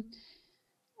I'm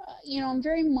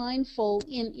very mindful.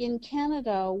 In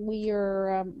Canada,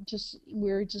 we're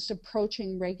just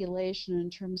approaching regulation in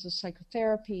terms of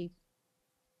psychotherapy,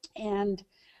 and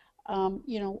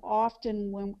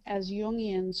often when, as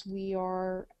Jungians, we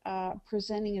are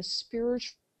presenting a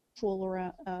spiritual or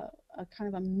a kind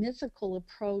of a mythical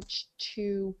approach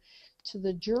to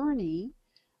the journey,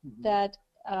 mm-hmm. that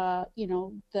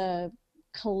the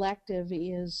collective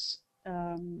is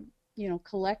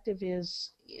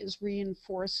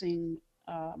reinforcing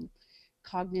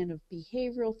cognitive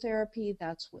behavioral therapy.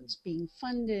 That's what's being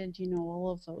funded,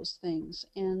 all of those things.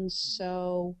 And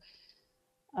so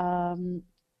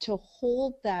to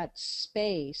hold that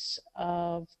space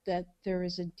of that there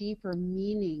is a deeper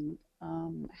meaning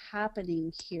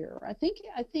happening here, I think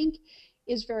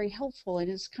is very helpful,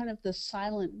 and it's kind of the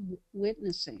silent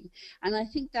witnessing. And I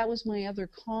think that was my other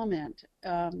comment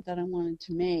that I wanted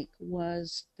to make,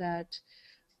 was that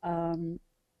how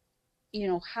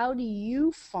do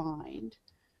you find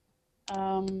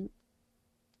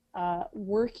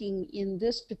working in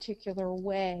this particular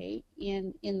way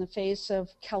in the face of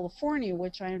California,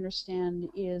 which I understand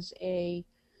is a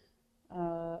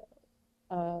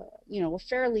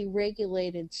fairly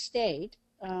regulated state,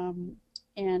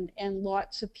 and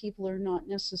lots of people are not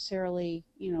necessarily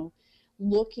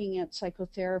looking at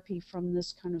psychotherapy from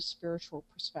this kind of spiritual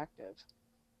perspective.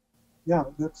 Yeah,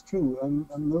 that's true. And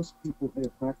most people here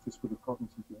practice with a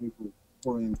cognitive behavioral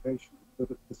orientation.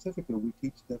 but at Pacifica we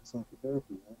teach depth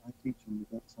psychotherapy. I teach in the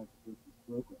depth psychotherapy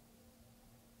program,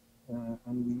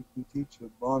 and we teach a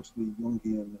largely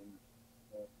Jungian and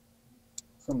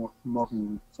somewhat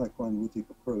modern psychoanalytic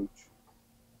approach,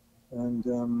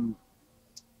 and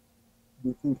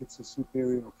we think it's a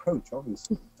superior approach,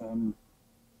 obviously.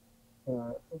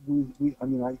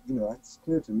 It's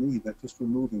clear to me that just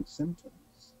removing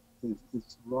symptoms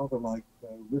is rather like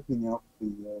ripping out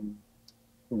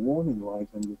the warning light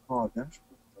on your car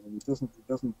dashboard. I mean, it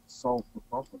doesn't solve the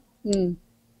problem. Mm.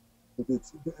 But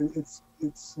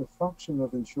it's a function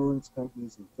of insurance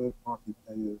companies and third-party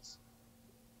payers.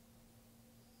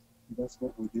 That's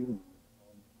what we're dealing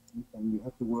with, and you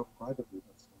have to work privately.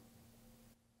 That's all.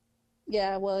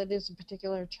 Yeah, well, it is a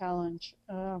particular challenge.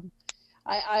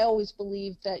 I always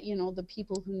believe that, you know, the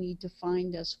people who need to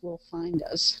find us will find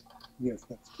us. Yes,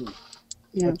 that's true.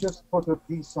 Yeah. I just put a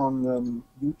piece on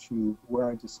YouTube where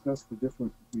I discussed the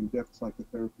difference between depth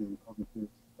psychotherapy and cognitive.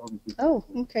 Oh,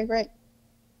 okay, great.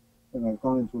 And I've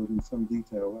gone into it in some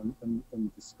detail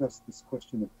and discussed this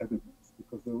question of evidence,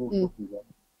 because they're all talking about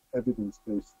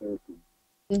evidence-based therapy.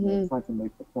 Mm-hmm. And I'm trying to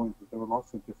make the point that there are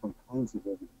lots of different kinds of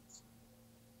evidence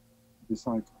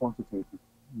besides quantitative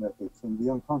methods, and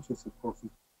the unconscious, of course, is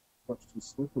much too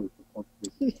slippery for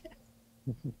quantitative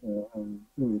methods.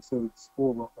 Anyway, so it's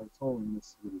all in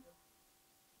this video.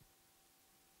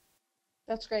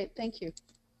 That's great. Thank you.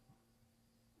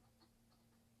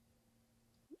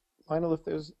 Lionel,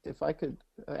 if I could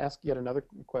ask yet another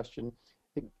question,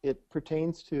 it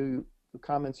pertains to the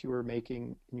comments you were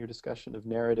making in your discussion of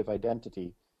narrative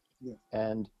identity. Yeah.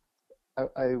 And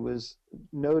I was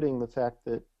noting the fact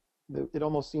that it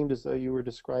almost seemed as though you were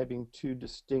describing two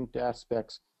distinct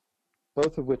aspects,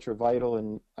 both of which are vital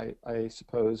and I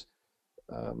suppose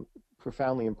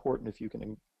profoundly important if you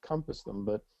can encompass them.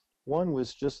 But one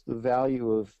was just the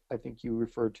value of, I think you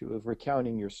referred to, of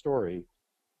recounting your story.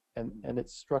 And it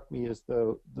struck me as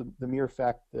though the mere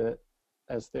fact that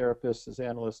as therapists, as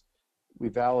analysts, we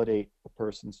validate a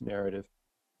person's narrative,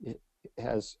 it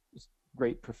has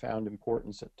great profound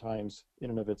importance at times in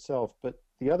and of itself. But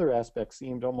the other aspect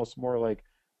seemed almost more like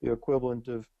the equivalent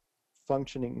of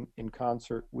functioning in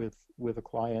concert with a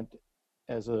client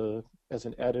as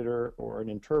an editor or an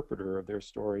interpreter of their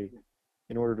story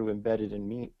in order to embed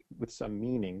it with some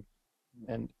meaning.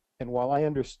 And while I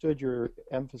understood your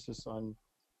emphasis on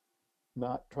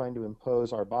not trying to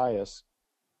impose our bias,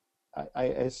 I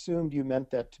assumed you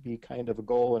meant that to be kind of a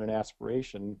goal and an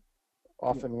aspiration,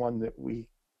 often one that we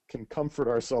can comfort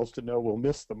ourselves to know we'll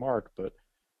miss the mark, but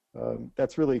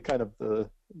that's really kind of the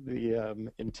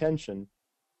intention.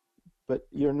 But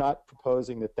you're not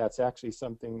proposing that that's actually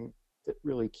something that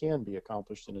really can be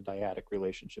accomplished in a dyadic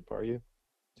relationship, are you?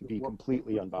 To be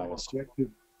completely unbiased.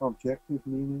 Objective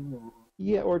meaning? Or?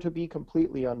 Yeah, or to be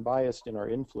completely unbiased in our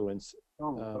influence.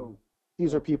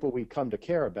 These are people we come to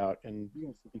care about and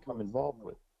become involved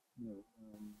with.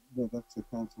 No, that's a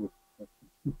counselor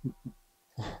question.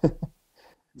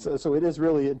 So it is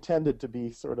really intended to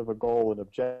be sort of a goal and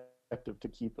objective to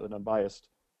keep an unbiased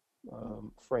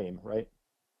frame, right?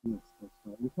 Yes, that's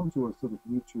right. We come to a sort of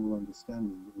mutual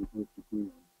understanding that we both agree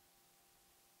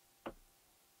on.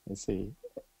 I see.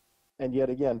 And yet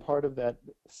again, part of that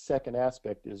second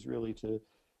aspect is really to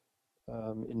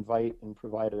invite and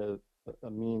provide a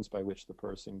means by which the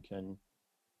person can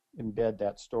embed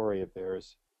that story of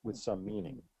theirs with some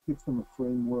meaning. Gives them a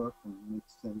framework and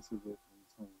makes sense of it and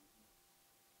so on.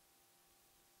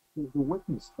 The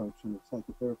witness function of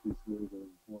psychotherapy is very, very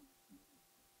important.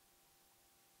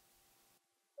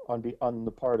 On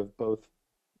the part of both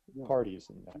parties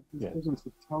in that. The business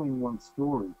of telling one's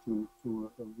story to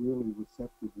a really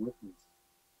receptive witness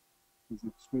is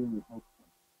extremely helpful.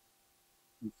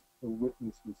 If a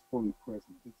witness is fully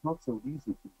present. It's not so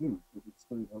easy to do, but it's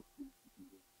very helpful if you can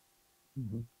do it.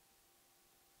 Mm-hmm.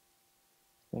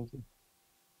 Thank you.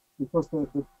 Because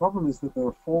the problem is that there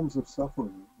are forms of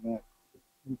suffering that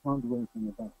you can't do anything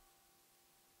about.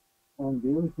 And the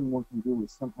only thing one can do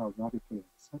is somehow radically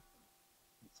accept them.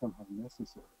 It's somehow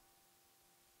necessary.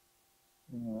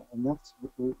 And that's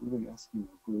really asking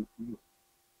a great deal.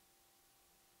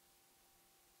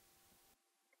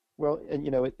 Well, and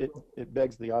it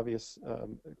begs the obvious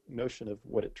notion of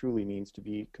what it truly means to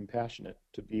be compassionate,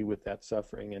 to be with that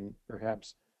suffering and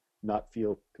perhaps not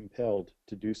feel compelled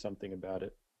to do something about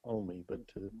it only, but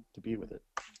to be with it.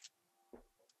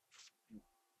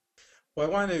 Well, I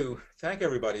want to thank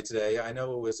everybody today. I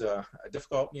know it was a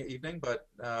difficult evening, but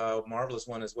a marvelous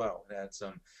one as well. It had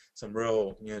some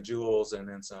real jewels and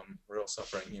then some real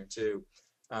suffering here too.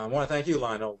 I want to thank you,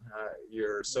 Lionel.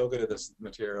 You're so good at this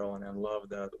material, and I love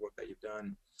the work that you've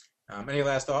done. Any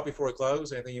last thought before we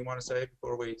close? Anything you want to say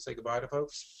before we say goodbye to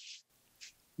folks?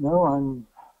 No, I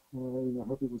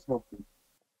hope it was helpful.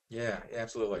 Yeah,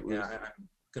 absolutely. Yeah, I'm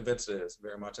convinced it is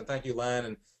very much. And thank you,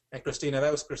 Len and Christina.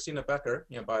 That was Christina Becker,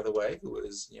 by the way, who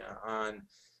was on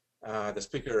the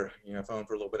speaker phone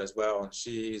for a little bit as well. And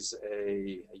she's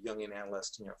a Jungian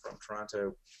analyst from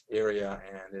Toronto area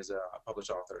and is a published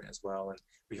author as well. And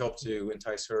we hope to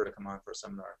entice her to come on for a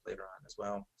seminar later on as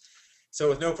well. So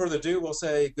with no further ado, we'll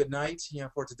say good night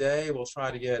for today. We'll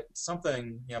try to get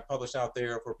something published out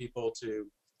there for people to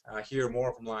hear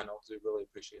more from Lionel. We really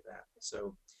appreciate that.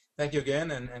 So thank you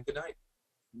again, and good night.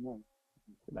 No.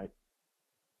 Good night.